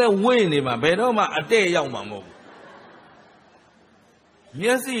သူကလည်းဝိနေမှာဘယ်တော့မှအတဲ့ရောက်မှာမဟုတ်ဘူးမျ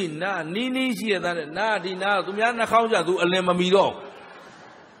က်စိနာနီးနီးရှိရတဲ့နာဒီနာသူများနှာခေါင်းကြသူအလင်မမီတော့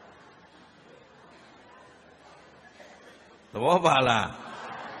သဘောပါလား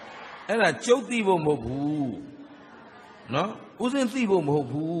အဲ့ဒါကျုပ်သိဖို့မဟုတ်ဘူးနော်ဥစဉ်သိဖို့မဟုတ်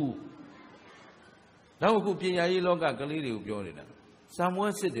ဘူးနောက်အခုပညာရေးလောကကလေးတွေကိုပြောနေတာစာမွဲ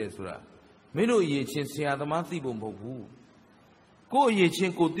စစ်တယ်ဆိုတာမင်းတို့အရေးချင်းဆရာသမားသိဖို့မဟုတ်ဘူးကိုယ့်အရေးချ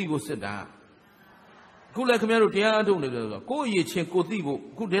င်းကိုသိဖို့စစ်တာအခုလည်းခင်ဗျားတို့တရားအထုတ်နေတယ်ဆိုတော့ကိုယ့်အရေးချင်းကိုသိဖို့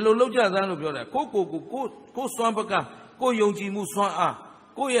အခုဒီလိုလောက်ကြစမ်းလို့ပြောတယ်ကိုစွမ်းပကကိုယုံကြည်မှုစွမ်းအား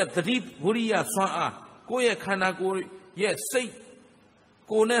ကိုရဲ့သတိဝိရိယစွမ်းအားကိုရဲ့ခန္ဓာကိုယ်ရဲ့စိတ်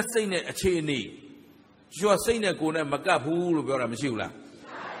ကိုနဲ့စိတ်နဲ့အခြေအနေကျွတ်စိတ်နဲ့ကိုနဲ့မကပ်ဘူးလို့ပြောတာမရှိဘူးလား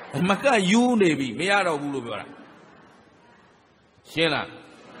မကပ်ယူနေပြီမရတော့ဘူးလို့ပြောတာရှင်းလား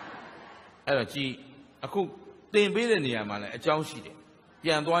အဲ့တော့ကြည်အခုတင်ပေးတဲ့နေရာမှာလည်းအကြောင်းရှိတယ်ပြ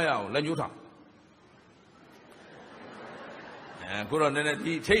န်သွားရအောင်လက်ညှိုးထောင်ခုတော့နည်းနည်း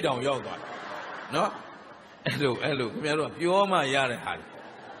ဒီထိတ်တောင်ရောက်သွားတယ်နော်အဲ့လိုခင်ဗျားတို့ပြောမှရတဲ့ဟာလေ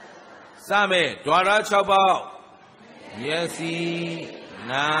စမယ်ဓွာရ6ပေါက်မျက်စိ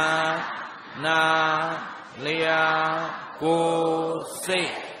နာလျှာကိုယ်စိ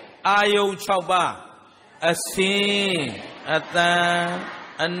တ်အာယုံ6ပါးအစင်းအတန်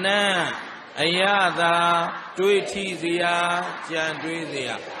အနံ့အရသာတွေးထီစရာကြံတွေးစ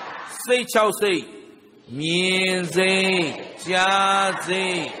ရာစိတ်6စိတ်မြင်စိတ်ကြားစိ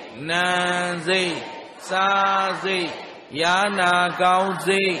တ်နာမ်စိတ်စားစိတ်ယာနာကောင်း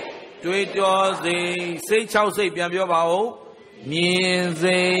စိတ်တွေးတောစိတ်စိတ်6စိတ်ပြန်ပြောပါဦးမြင်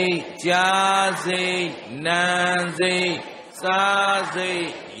စိတ်ကြားစိတ်နာမ်စိတ်စားစိတ်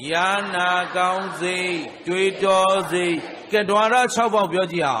ယာနာကောင်းစိတ်တွေးတောစိတ်ကဲဓွာရ6ပေါက်ပြော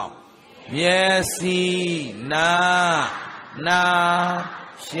ကြည့်အောင်မျက်စိနာ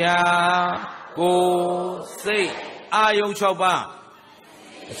ရှာကိုယ်စိတ်အာယုံ6ပါး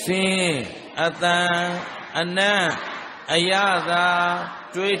အစင်းအတန်အနံ့အရသာ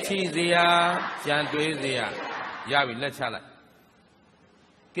တွေးထီစရာကြံတွေးစရာရပြီလက်ချလိုက်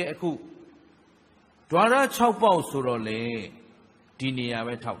ကဲအခုဓွာရ6ပေါက်ဆိုတော့လေဒီနေရာ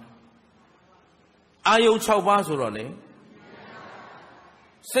ပဲထောက်အာယုံ6ပါးဆိုတော့လေ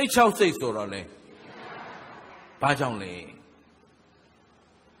စိတ်6စိတ်ဆိုတော့လေဘာကြောင့်လဲ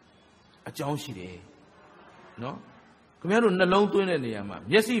အကြောင်းရှိတယ်နော်ခင်ဗျားတို့နှလုံးသွင်းတဲ့နေရာမှာ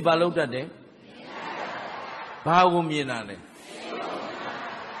မျက်စိဘာလုပ်တတ်တယ်ဘာကိုမြင်တာလဲ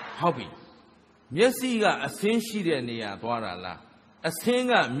ဟုတ်ပြီမျက်စိကအဆင်းရှိတဲ့နေရာသွားတာလားအဆင်း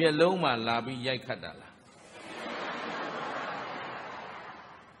ကမျက်လုံးမှာလာပြီးရိုက်ခတ်တာလား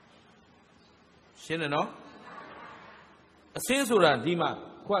ရှင်းတယ်နော်အဆင်းဆိုတာဒီမှာ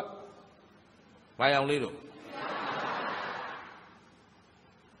ခွက်ဘာရောင်လေးတို့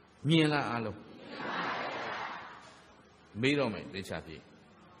မြင်လားအားလုံးမေးတော့မယ်သေချာပြေ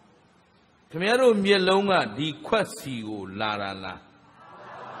ခင်ဗျားတို့မျက်လုံးကဒီခွက်စီကိုလာတာလား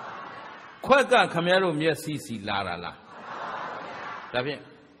ခွက်ကခင်ဗျားတို့မျက်စိစီလာတာလားဒါဖြင့်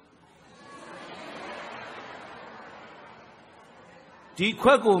ဒီခွ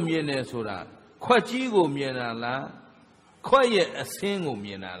က်ကိုမြင်တယ်ဆိုတာခွက်ကြီးကိုမြင်တာလားခွက်ရဲ့အဆင်းကိုမြ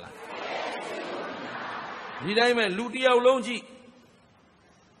င်တာလားဒီတိုင်းပဲလူတစ်ယောက်လုံးကြည့်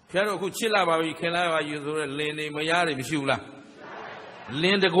ဖျားတော့အခုချစ်လာပါပြီခင်လာပါပြီဆိုတော့လင်းနေမယားတွေမရှိဘူးလားလ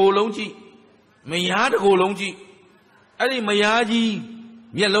င်းတစ်ကိုယ်လုံးကြည့်မယားတစ်ကိုယ်လုံးကြည့်အဲ့ဒီမယားကြီး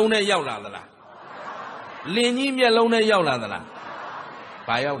မျက်လုံးနဲ့ရောက်လာသလားလင်းကြီးမျက်လုံးနဲ့ရောက်လာသလား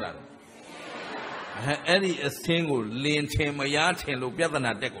ဘာရောက်တာလဲအဲ့ဒီအဆင်းကိုလင်းထင်မယားထင်လို့ပြဿ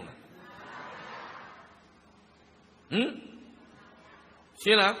နာတက်ကုန်လားရှ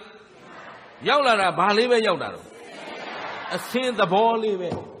င်းလားရောက်လာတာဘာလေးပဲရောက်တာတော့အဆင်းသဘောလေးပဲ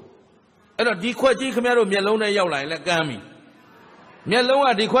အဲ့တော့ဒီခွက်ကြီးခင်ဗျားတို့မျက်လုံးနဲ့ရောက်လာရင်လည်းကမ်းပြီမျက်လုံးက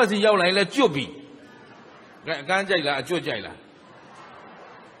ဒီခွက်စီရောက်လာရင်လည်းကျွတ်ပြီအကမ်းကြိုက်လားအကျွတ်ကြိုက်လား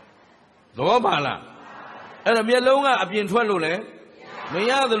သဘောပါလားအဲ့တော့မျက်လုံးကအပြင်ထွက်လို့လဲမ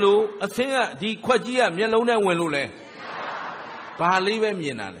ရသလိုအဆင်းကဒီခွက်ကြီးကမျက်လုံးနဲ့ဝင်လို့လဲဘာလေးပဲမြ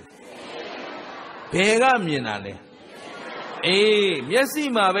င်တာလဲဘယ်ကမြင်တာလဲအေးမျက်စိ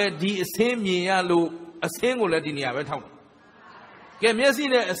မှာပဲဒီအဆင်းမြင်ရလို့အဆင်းကိုလည်းဒီနေရာပဲထောက်တယ်ကဲမျက်စိ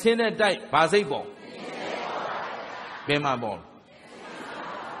နဲ့အဆင်းနဲ့တိုက်ဘာစိတ်ပေါ်ဘယ်မှာပေါ်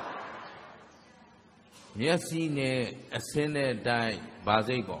မျက်စိနဲ့အဆင်းနဲ့တိုက်ဘာ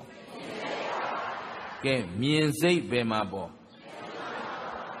စိတ်ပေါ်ကဲမြင်စိတ်ဘယ်မှာပေါ်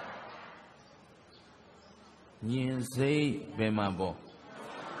မြင်စိတ်ဘယ်မှာပေါ်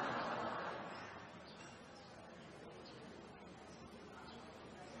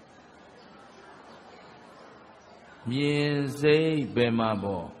မြင်စိတ်ဘယ်မှာ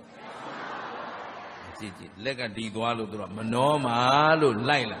ပေါ့ကြည့်လက်ကဒီသွားလို့သူကမနှောမှာလို့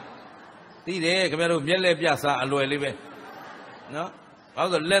လိုက်လာသိတယ်ခင်ဗျားတို့မျက်လက်ပြစားအလွယ်လေးပဲနော်ဘာ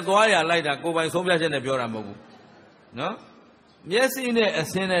လို့လက်သွားရလိုက်တာကိုယ်ပိုင်ဆုံးဖြတ်ချက်နဲ့ပြောတာမဟုတ်ဘူးနော်မျက်စိနဲ့အ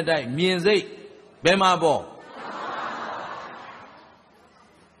စင်းနဲ့တိုက်မြင်စိတ်ဘယ်မှာပေါ့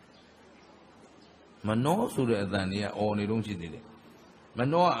မနှောဆိုတဲ့အတန်ကြီးကအော်နေတော့ရှိသေးတယ်မ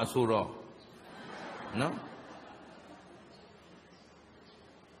နှောကအဆိုတော့နော်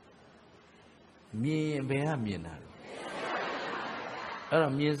မြင်ဘယ်ကမြင်တာလဲအဲ့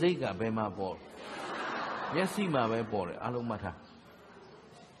တော့မြင်စိတ်ကဘယ်မှာပေါ်မျက်စိမှာပဲပေါ်တယ်အလုံးမှတ်ထား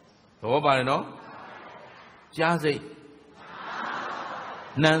သဘောပါတယ်နော်ကြားစိတ်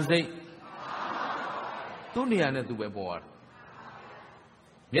နံစိတ်သူ့နေရာနဲ့သူပဲပေါ်ရတယ်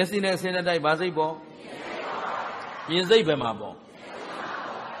မျက်စိနဲ့ဆင်းတဲ့တိုက်ဘာစိတ်ပေါ်မြင်စိတ်ဘယ်မှာပေါ်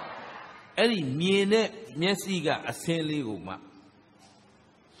အဲ့ဒီမြင်တဲ့မျက်စိကအဆင်းလေးကိုမှ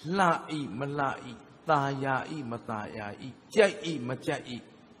လှဤမလှဤตาယာဤမตาယာဤကြိုက်ဤမကြိုက်ဤ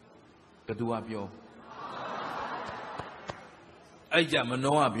ဘယ်သူကပြောအဲ့ကြမ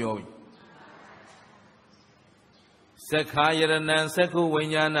နှောကပြောပြီသက္ခာယရဏံသက္ခုဝိ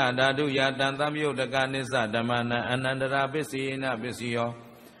ညာဏဓာတုယတံသံယုတ်တကနိစ္စဓမ္မနံအနန္တရာပစ္စယေနပစ္စယော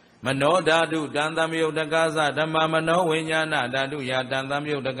မနောဓာတုတံသံယုတ်တကသဓမ္မမနောဝိညာဏဓာတုယတံသံ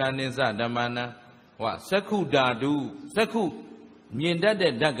ယုတ်တကနိစ္စဓမ္မနံဟောသက္ခုဓာတုသက္ခုမြင်တတ်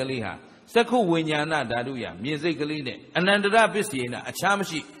တဲ့ဓာတ်ကလေးဟာသက္ခုဝိညာဏဓာတုယမြင်စိတ်ကလေးနဲ့အနန္တရပစ္စယေနအခြားမ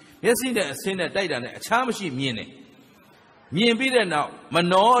ရှိမျက်စိနဲ့အဆင်းနဲ့တိုက်တာနဲ့အခြားမရှိမြင်တယ်မြင်ပြီးတဲ့နောက်မ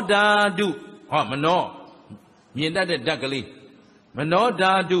နောဓာတုဟောမနောမြင်တတ်တဲ့ဓာတ်ကလေးမနော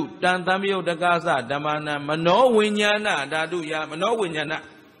ဓာတုတန်တံယုတ်တကသဓမ္မနံမနောဝိညာဏဓာတုယမနောဝိညာဏ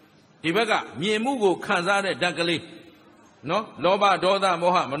ဒီဘက်ကမြင်မှုကိုခံစားတဲ့ဓာတ်ကလေးနော်လောဘဒေါသ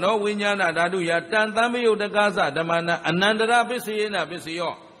မောဟမနောဝိညာဏဓာတုယတန်တံယုတ်တကသဓမ္မနံအနန္တရပစ္စယေနပစ္စ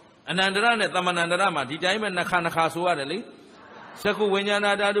ယောအနန္တရနဲ့သမဏန္တရမှာဒီတိုင်းပဲနှစ်ခါဆိုရတယ်လေသက္ခုဝိညာဏ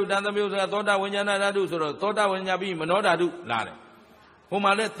ဓာတုတန်တံယုတ်သောတာဝိညာဏဓာတုဆိုတော့သောတာဝိညာဏပြီးမနောဓာတုလာတယ်ဟို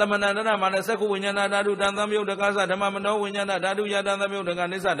မှာလည်းသမဏန္တရမှာလည်းသက္ခုဝိညာဏဓာတုတန်တံယုတ်တကသဓမ္မမနောဝိညာဏဓာတုယတန်တံယုတ်တက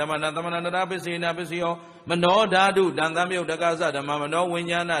နိစ္စဓမ္မနံသမဏန္တရပစ္စယေနပစ္စယောမနောဓာတုတန်တံယုတ်တကသဓမ္မမနောဝိ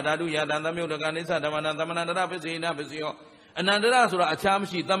ညာဏဓာတုယတန်တံယုတ်တကနိစ္စဓမ္မနံသမဏန္တရပစ္စယေနပစ္စယောအနန္တရဆိုတာအခြားမ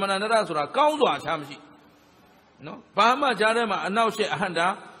ရှိသမဏန္တရဆိုတာကောင်းစွာအခြားမရှိနော်ဘာမှကြားထဲမှာအနောက်ရှေ့အဟံတာ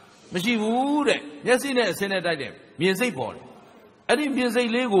မရှိဘူးတဲ့မျက်စိနဲ့အဆင်းနဲ့တိုက်တယ်မြင်စိတ်ပေါ်တယ်အဲ့ဒီမြင်စိတ်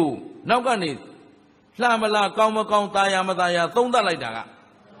လေးကိုနောက်ကနေလှမလားကောင်းမကောင်းตาယာမตาယာသုံးသပ်လိုက်တာက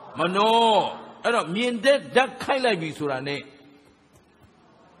မနောအဲ့တော့မြင်တဲ့ဓာတ်ခိုက်လိုက်ပြီဆိုတာနဲ့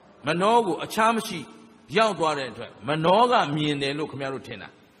မနောကိုအခြားမရှိရောက်သွားတဲ့အတွက်မနောကမြင်တယ်လို့ခင်ဗျားတို့ထင်တာ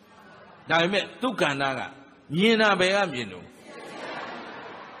ဒါပေမဲ့သူကန္တာကမြင်တာပဲကမြင်လို့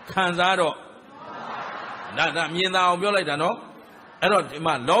ခံစားတော့ဒါမြင်တာအောင်ပြောလိုက်တာနော်အဲ့တော့ဒီ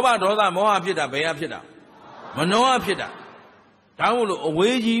မှာလောဘဒေါသမောဟဖြစ်တာဘယ်ကဖြစ်တာမနောကဖြစ်တာဒါမို့လို့အ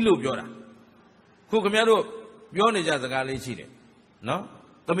ဝေးကြီးလို့ပြောတာခုခင်ဗျားတို့ပြောနေကြစကားလေးရှိတယ်နော်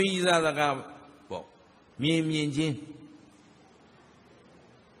သမီးစားစကားပေါ့မြင်ချင်း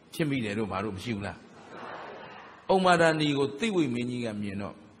ဖြစ်မိတယ်တို့ဘာလို့မရှိဘူးလားဥမ္မာဒာနီကိုသိဝိမင်းကြီးကမြင်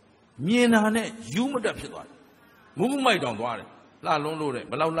တော့မြင်တာနဲ့ယူမတက်ဖြစ်သွားတယ်မူးမိုက်တောင်သွားတယ်လှလုံးလို့တဲ့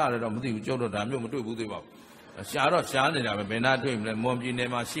ဘယ်လောက်လှတယ်တော့မသိဘူးကျုပ်တော့ဒါမျိုးမတွေ့ဘူးသေးပါဘူးရှာတော့ရှားနေတာပဲဘယ်နာတွေ့မလဲမွန်ပြည်နယ်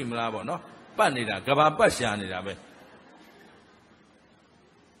မှာရှိမလားပေါ့နော်ပတ်နေတာကဘာပတ်ရှားနေတာပဲ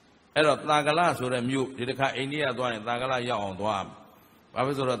အဲ့တော့သာကလဆိုတဲ့မြို့ဒီတစ်ခါအိန္ဒိယသွားရင်သာကလရောက်အောင်သွားဘာဖြ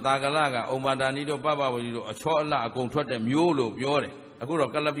စ်ဆိုတော့သာကလကဥမ္မာဒာနီတို့ပပဝကြီးတို့အချောအလှအကုန်ထွက်တဲ့မြို့လို့ပြောတယ်အခု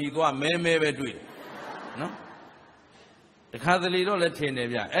တော့ကလပီသွားမဲပဲတွေ့တယ်နော်တခါတလေတော့လည်းထင်တယ်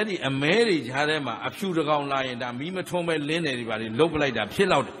ဗျအဲ့ဒီအမဲတွေကြားထဲမှာအဖြူတကောင်လာရင်ဒါမီးမထုံးပဲလင်းနေတယ်ပါလေလုတ်ပလိုက်တာဖြစ်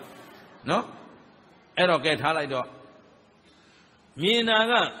တော့တယ်နော်အဲ့တော့ကဲထားလိုက်တော့မြင်တာ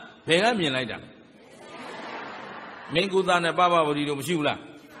ကဘယ်ကမြင်လိုက်တာမင်းကူသားနဲ့ပပဝကြီးတို့မရှိဘူးလား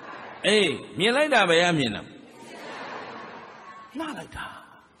အေးမြင်လိုက်တာဘယ်ကမြင်တာလှလိုက်တာ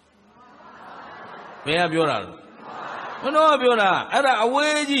ဘယ်ကပြောတာလဲမနောကပြောတာအဲ့ဒါအ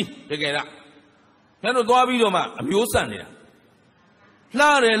ဝေးကြီးတကယ်လားငါတို့သွားပြီးတော့မှအမျိုးဆန့်နေတာလှ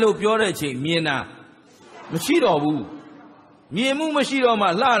တယ်လို့ပြောတဲ့ချိန်မြင်တာမရှိတော့ဘူးမြင်မှုမရှိတော့မှ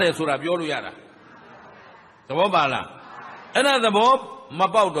လှတယ်ဆိုတာပြောလို့ရတာသဘောပါလားအဲ့ဒါသဘောမ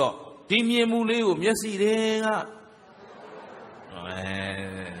ပေါက်တော့ဒီမြင်မှုလေးကိုမျက်စိတွေက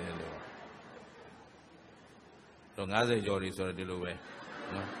တော့90ကျော်လေးဆိုတော့ဒီလိုပဲ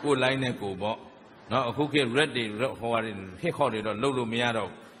နော်ကိုယ်လိုင်းနဲ့ကိုပေါ့နော်အခုခေတ် red တွေဟိုဟာတွေ hip hop တွေတော့လှုပ်လို့မရ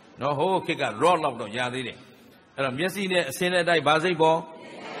တော့နော်ဟိုခေတ်က rock လောက်တော့ရသေးတယ်အဲ့တော့မျက်စိနဲ့အစင်းနဲ့တိုက်ဘာစိတ်ပေါ်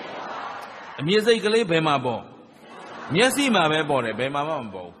အမြင်စိတ်ကလေးဘယ်မှာပေါ်မျက်စိမှာပဲပေါ်တယ်ဘယ်မှာမှမ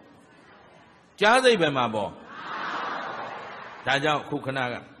ပေါ်ဘူးကြားစိတ်ဘယ်မှာပေါ် ဒါကြောင့်ခုခဏ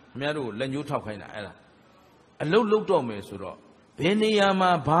ကခင်ဗျားတို့လက်ညှိုးထောက်ခိုင်းတာအဲ့ဒါအလုတ်လုတ်တော့မယ်ဆိုတော့ဘယ်နေရာမှာ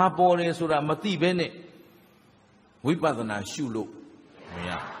ဘာပေါ်တယ်ဆိုတာမသိဘဲနဲ့ဝိပဿနာရှုလို့မရ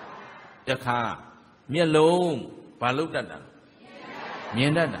တခါမျက်လုံးဘာလုတ်တတ်တာမြ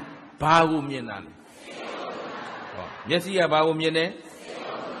င်တတ်တာဘာကိုမြင်တာလဲဟောမျက်စိကဘာကိုမြင်တယ်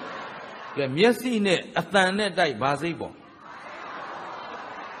ကဲမျက်စိနဲ့အတန်နဲ့တိုက်ဘာစိတ်ပေါ်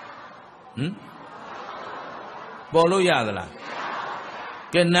ပေါ်လို့ရသလား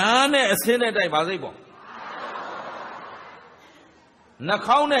ကဲနားနဲ့အဆင်းနဲ့တိုက်ဘာစိတ်ပေါ်နှာ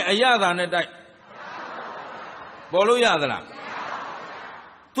ခေါင်းနဲ့အရသာနဲ့တိုက်ပေါ်လို့ရသလား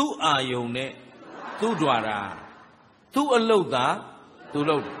သူ့အာယုံနဲ့သူ့ द्वार သူ့အလုတ်သာသူ့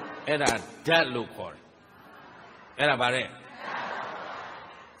လုတ်အဲ့ဒါဓာတ်လို့ခေါ်တယ်အဲ့ဒါဗါတဲ့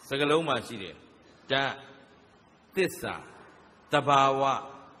စကလုံးမှာရှိတယ်ဓာတ်သစ္စာတဘာဝ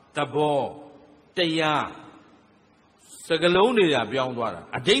သဘောတရားစကလုံးတွေကပြောင်းသွားတာ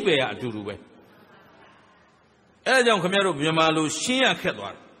အဓိပ္ပာယ်ကအတူတူပဲအဲဒါကြောင့်ခင်ဗျားတို့မြန်မာလိုရှင်းရခက်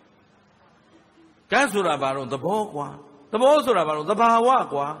သွားတယ်ဓာတ်ဆိုတာဘာလို့သဘောကွာသဘောဆိုတာဘာလို့သဘာဝ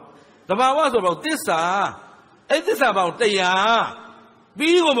ကွာသဘာဝဆိုတော့သစ္စာအဲ့သစ္စာဘာလို့တရား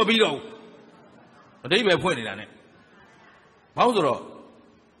ပြီးကိုမပြီးတော့ဘူးအဓိပ္ပာယ်ဖွင့်နေတာ ਨੇ ဘာလို့ဆိုတော့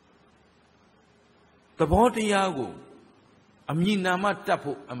သဘောတရားကိုအမြင်နာမတတ်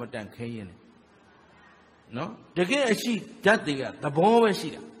ဖို့အမတန်ခဲရင်တယ်နော်တကယ်အရှိဓာတ်တွေကသဘောပဲရှိ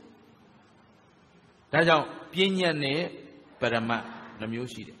တာဒါကြောင့်ပညာနဲ့ပရမတ်နှမျိုး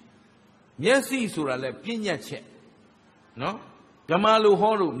ရှိတယ်မျက်စိဆိုတာလဲပညာချက်နော်ဓမ္မလို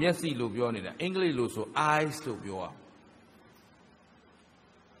ဟောလို့မျက်စိလို့ပြောနေတာအင်္ဂလိပ်လိုဆို eyes လို့ပြောရ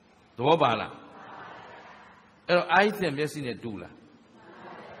သဘောပါလားအဲ့တော့ eyes နဲ့မျက်စိနဲ့တူလား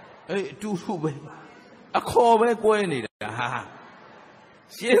အေးအတူတူပဲအခေါ်ပဲကွဲနေတာဟာ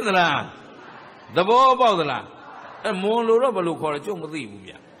ရှင်းသလားသဘောပေါက်သလားအဲမွန်လို့တော့ဘယ်လိုခေါ်လဲကျုပ်မသိဘူး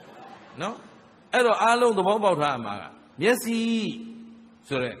ဗျနော်အဲ့တော့အားလုံးသဘောပေါက်ထားမှာကမျက်စိ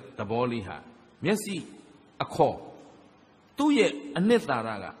ဆိုတဲ့သဘောလေးဟာမျက်စိအခေါ်သူ့ရဲ့အနှစ်သာရ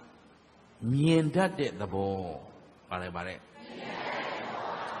ကမြင်တတ်တဲ့သဘောပါတယ်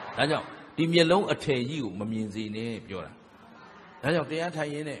ဒါကြောင့်ဒီမျက်လုံးအထည်ကြီးကိုမမြင်စေနဲ့ပြောတာဒါကြောင့်တရားထို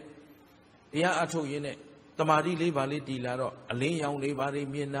င်ရင်းနဲ့တရားအထုတ်ရင်းနဲ့တမာတိလေးပါလေးတည်လာတော့အလင်းရောင်လေးပါလေး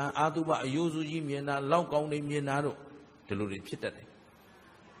မြင်တာအာသုဘအယိုးစုကြီးမြင်တာလောက်ကောင်းလေးမြင်တာတို့ဒီလိုတွေဖြစ်တတ်တယ်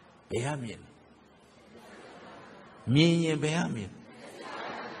ဘယ်ဟာမြင်ရင်ဘယ်ဟာမြင်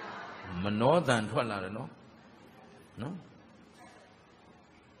မနောတန်ထွက်လာတယ်နော်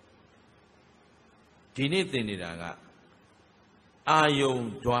ဒီနေ့သင်နေတာကအာယုံ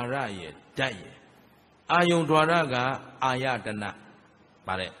द्वार ရဲ့ဓာတ်ရဲ့အာယုံ द्वार ကအာယတနာ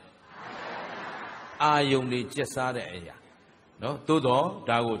ဗါတဲ့အာယုံတွေကျက်စားတဲ့အရာနော်သို့တော့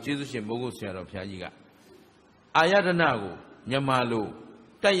ဒါကိုကျေးဇူးရှင်မိုးကုတ်ဆရာတော်ဘုရားကြီးကအာယတနာကိုမြန်မာလို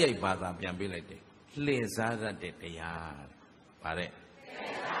တိုက်ရိုက်ဘာသာပြန်ပေးလိုက်တယ်လှည့်စားတတ်တဲ့တရားဗါတဲ့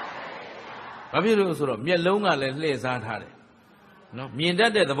ဘာဖြစ်လို့ဆိုတော့မျက်လုံးကလည်းလှည့်စားထားတယ်နော်မြင်တ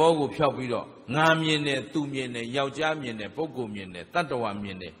တ်တဲ့သဘောကိုဖျောက်ပြီးတော့ငါမြင်တယ်သူမြင်တယ်ယောက်ျားမြင်တယ်ပုဂ္ဂိုလ်မြင်တယ်တတ္တဝါမြ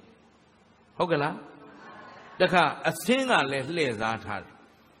င်တယ်ဟုတ်ကလားတခါအသင်းကလည်းလှည့်စားထားတယ်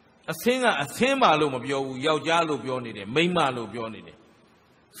အသင်းကအသင်းပါလို့မပြောဘူးယောက်ျားလို့ပြောနေတယ်မိန်းမလို့ပြောနေတယ်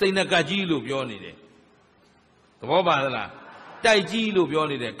စိတ်နှကကြီးလို့ပြောနေတယ်သဘောပါလားတိုက်ကြီးလို့ပြော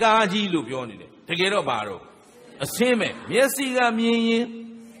နေတယ်ကားကြီးလို့ပြောနေတယ်တကယ်တော့ဘာတော့အသင်းပဲမျက်စိကမြင်ရင်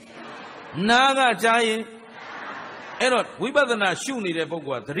နားကကြားရင်အဲ့တော့ဝိပဿနာရှုနေတဲ့ပုဂ္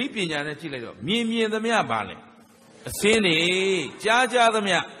ဂိုလ်ကသတိပညာနဲ့ကြည့်လိုက်တော့မြင်သမျှပါလေအစင်းနေကြားသ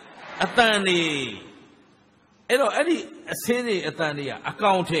မျှအတန်နေအဲ့တော့အဲ့ဒီအစင်းနေအတန်တွေကအ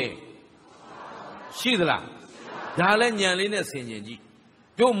ကောင်ထဲရှိသလားဒါလည်းညံလေးနဲ့ဆင်ခြင်ကြည့်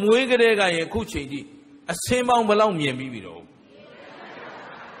တို့မွေးကလေးကရင်ခုချိန်ကြည့်အစင်းပေါင်းဘယ်လောက်မြင်ပြီးပြီတော့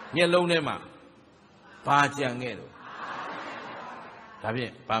မျက်လုံးထဲမှာဘာကြံခဲ့တော့ဒါဖြ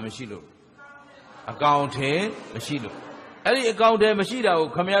င့်ဘာမရှိလို့အကောင်ထဲမရှိလို့အဲ့ဒီအကောင်ထဲမရှိတာကို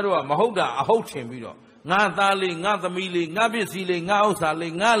ခမရတို့ကမဟုတ်တာအဟုတ်ထင်ပြီးတော့ငါသားလေးငါသမီးလေးငါပစ္စည်းလေးငါဥစ္စာ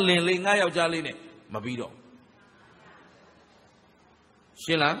လေးငါလင်လေးငါယောက်ျားလေးနဲ့မပြီးတော့ရှ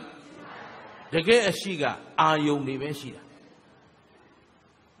င်းလားတကယ်အရှိကအာယုန်တွေပဲရှိတာ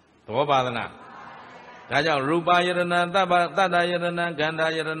သဘောပါသလားဒါကြောင့်ရူပယရဏံသတ္တယရဏံဂန္ဓာ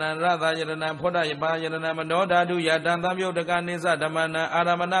ယရဏံရသယရဏံဖောဓယပါယရဏံမနောဓာတုယတံသံယုတ်တကနိစ္စဓမ္မနံအာရ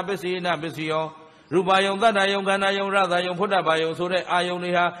မဏပစ္စေနပစ္စယောရူပယုံသတ္တယုံခန္ဓာယုံရသယုံဖောဓပါယုံဆိုတဲ့အာယုန်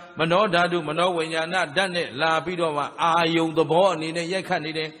တွေဟာမနောဓာတုမနောဝိညာဏဓာတ်နဲ့လာပြီးတော့မှအာယုန်သဘောအနေနဲ့ရိုက်ခတ်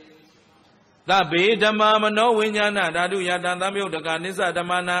နေတယ်သဗ္ဗေဓမ္မာမနောဝိညာဏဓာတုယတံသံယုတ်တကနိစ္စဓမ္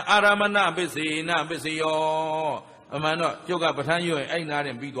မနံအာရမဏပစ္စေနပစ္စယောအမှန်တော့ကျုပ်ကပဋ္ဌာန်းရွယ်အဲ့နား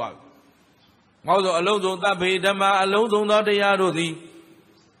နဲ့ပြီးသွားပြီ Ngao alone zone tabe dama alone zone the yarodi.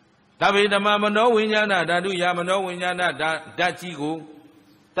 Tabe dama mano winyana dadu yamano winyana dachigo.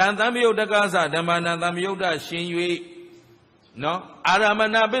 Tantamio da casa damana tamioda shinui. No,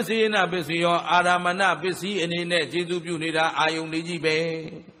 Aramana busy na busy or Aramana busy in it, Jidu Bunida, Ayuniji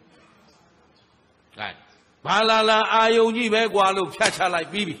Bay. Right. Balala Ayunji Bay, Gualu, Chacha like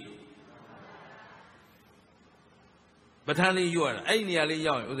Bibi. But honey, you are any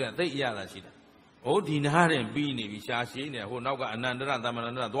young, they yada shida. Oh, Dinar and Beanie, Vishashi, who now got another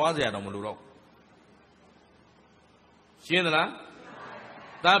Damana, Dwazia Domulu. Shinala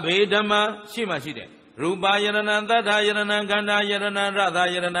Tabe Dama, Shimashide. Ruba Yarana, Dada Yarana, Ganda Yarana, Rada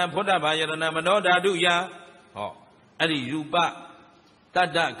Yarana, Podaba Yarana, Manoda Duya. Oh, Adi Ruba,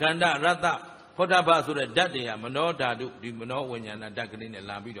 Dada, Ganda, Rada, Podaba Sura Dadia, Manoda Du, Mano, when Yana Dakin and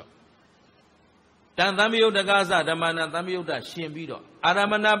Labido. Tantamio da Gaza, Damana, Tamio da Shimbido.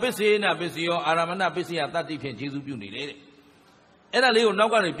 Aramana Bissina, Bissio, Aramana Bissia, that depends, Jesus Buni. And a little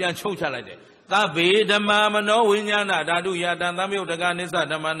nobody can show like that. Tabe dama no winyana dadu ya dantamio da ganisa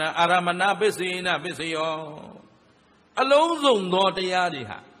damana aramana bisina bisio. Alone no te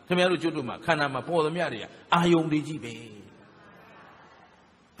yadiha. Kamaru Juduma, Kanama, Paul the Maria, Ayong de Jibe.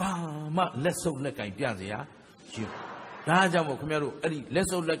 Pama, less so like I piazia. Rajamo Kamaru, less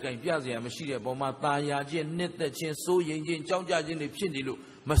so like I piazia, Machia, Boma, Taya, Jin, knit the chin, so yin, Chauja in the Pindilu,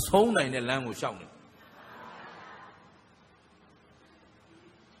 Masona in the language shouting.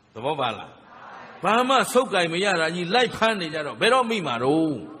 The Bobala. Pama Sokai Mayara, you like Panijaro, Pero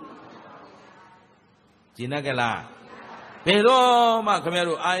Mimaro Jinagala Pero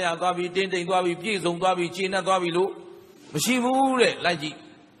Macamero, Aya, Gabi, Tinting, Gabi, Pizon, Gabi, China, Gabilu, Machivure, Laji.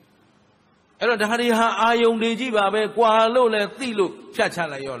 Ero the Hariha Ayong de Jiba, Qualo, Tilu,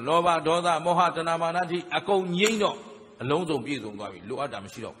 Chachalayo, Lova, Doda, Mohatana Manati, Akon Yeno, Alonso Pizon, Gabi, Luada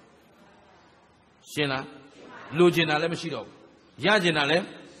Machiro. Shena, Lugina Lemachiro,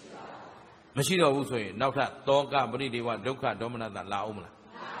 Yajinale. Machine also, Nauta, Toga, Bodiwa, Doka, Dominata, La Umla.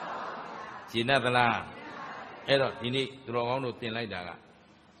 Jinatala, Error, Ini, Drogono, Tinlaida.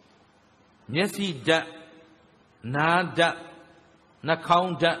 Yesi da, Na da,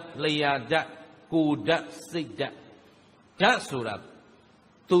 Nakau da, Lea da, Ku da, Sig da. That sura,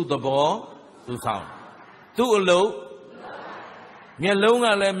 to the ball, to sound. To a low,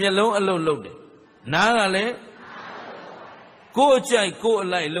 Mielonga le, Mielon alone loaded. Nagale. Go chai, go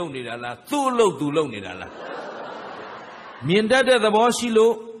like lonely, too low to lonely. Mienda the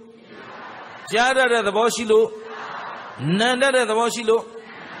Boshilo, Jada the Boshilo, Nanda the Boshilo,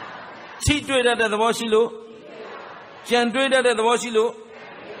 Chitweda the Boshilo, Chandweda the Boshilo,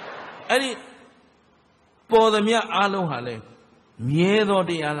 Any for the mere Alohale, Miedo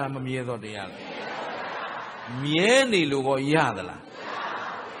de Ala, Miedo de Ala, Mieni Lugo Yadala,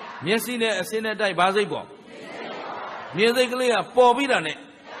 Miesine, a sinner die Bazibo. Musically, a poor bit on it.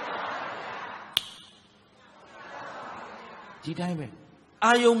 Chitime.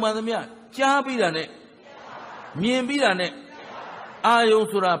 Ayo Madamia, Chabi on it. Mien bit on it.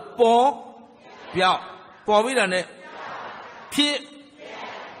 Ayo Sura, poor, Pia, poor bit on it. Pit.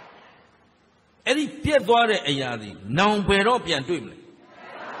 Any Piet water a yadi, non peropian twin.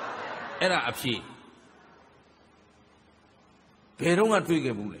 Era a she. Perona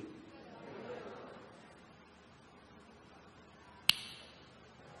twigger bullet.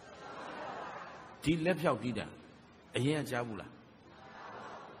 He left out Dida. A year Javula.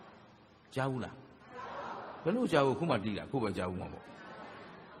 Javula. Hello, Javu, Kuma Dida, Kuba Javu.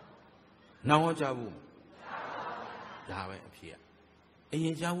 Now Javu. Java appear. A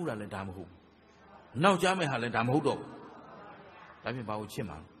year Javula let Damahu. Now Jame had let Damahudo. Let me bow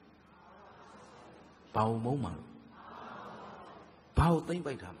Chima. Bow Moma. Bow think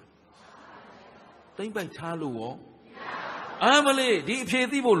by Tam. Think by Talu. Amale, deep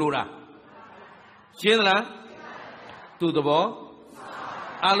shady Bolura. Chinla to the ball.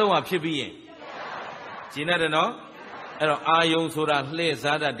 Alo of Chibi. Chinadano. Ayo Sura,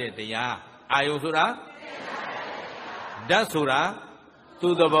 Lezada de Ya. Ayo Sura. Dasura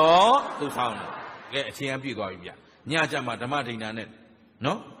to the ball to sound. Get a CMP going. Nyajama, the Martin.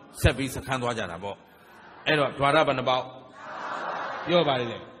 No? Sabis a Kandwajanabo. Ero, Twaraban about your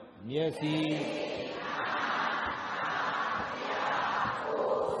body. Yes,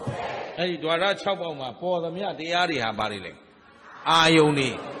 Hey, Dwara Chaboma, for the Mia, the area barley.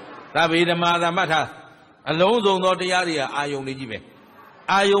 Ioni, David Mother Mata, alone not the area, Ioni Jibe.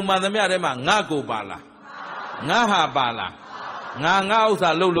 Ayo Mother Miarema, Nago Bala, Naha Bala,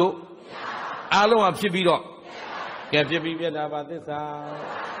 Nangausa Lulu, Alo of Chibido, Captivia Batesa,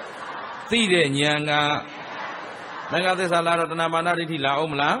 Side Nyanga, Megadesa Lara Namanari La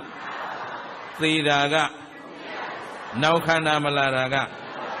Omla, သေတာကနောက်ခန္ဓာမလာတာက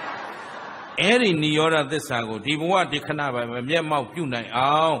အဲ့ဒီနိရောဓသစ္စာကိုဒီဘဝဒီခဏပဲမျက်မှောက်ပြုနိုင်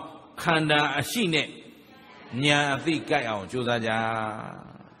အောင်ခန္ဓာအရှိနဲ့ဉာဏ်အသိကြိုက်အောင်ကြိုးစားကြ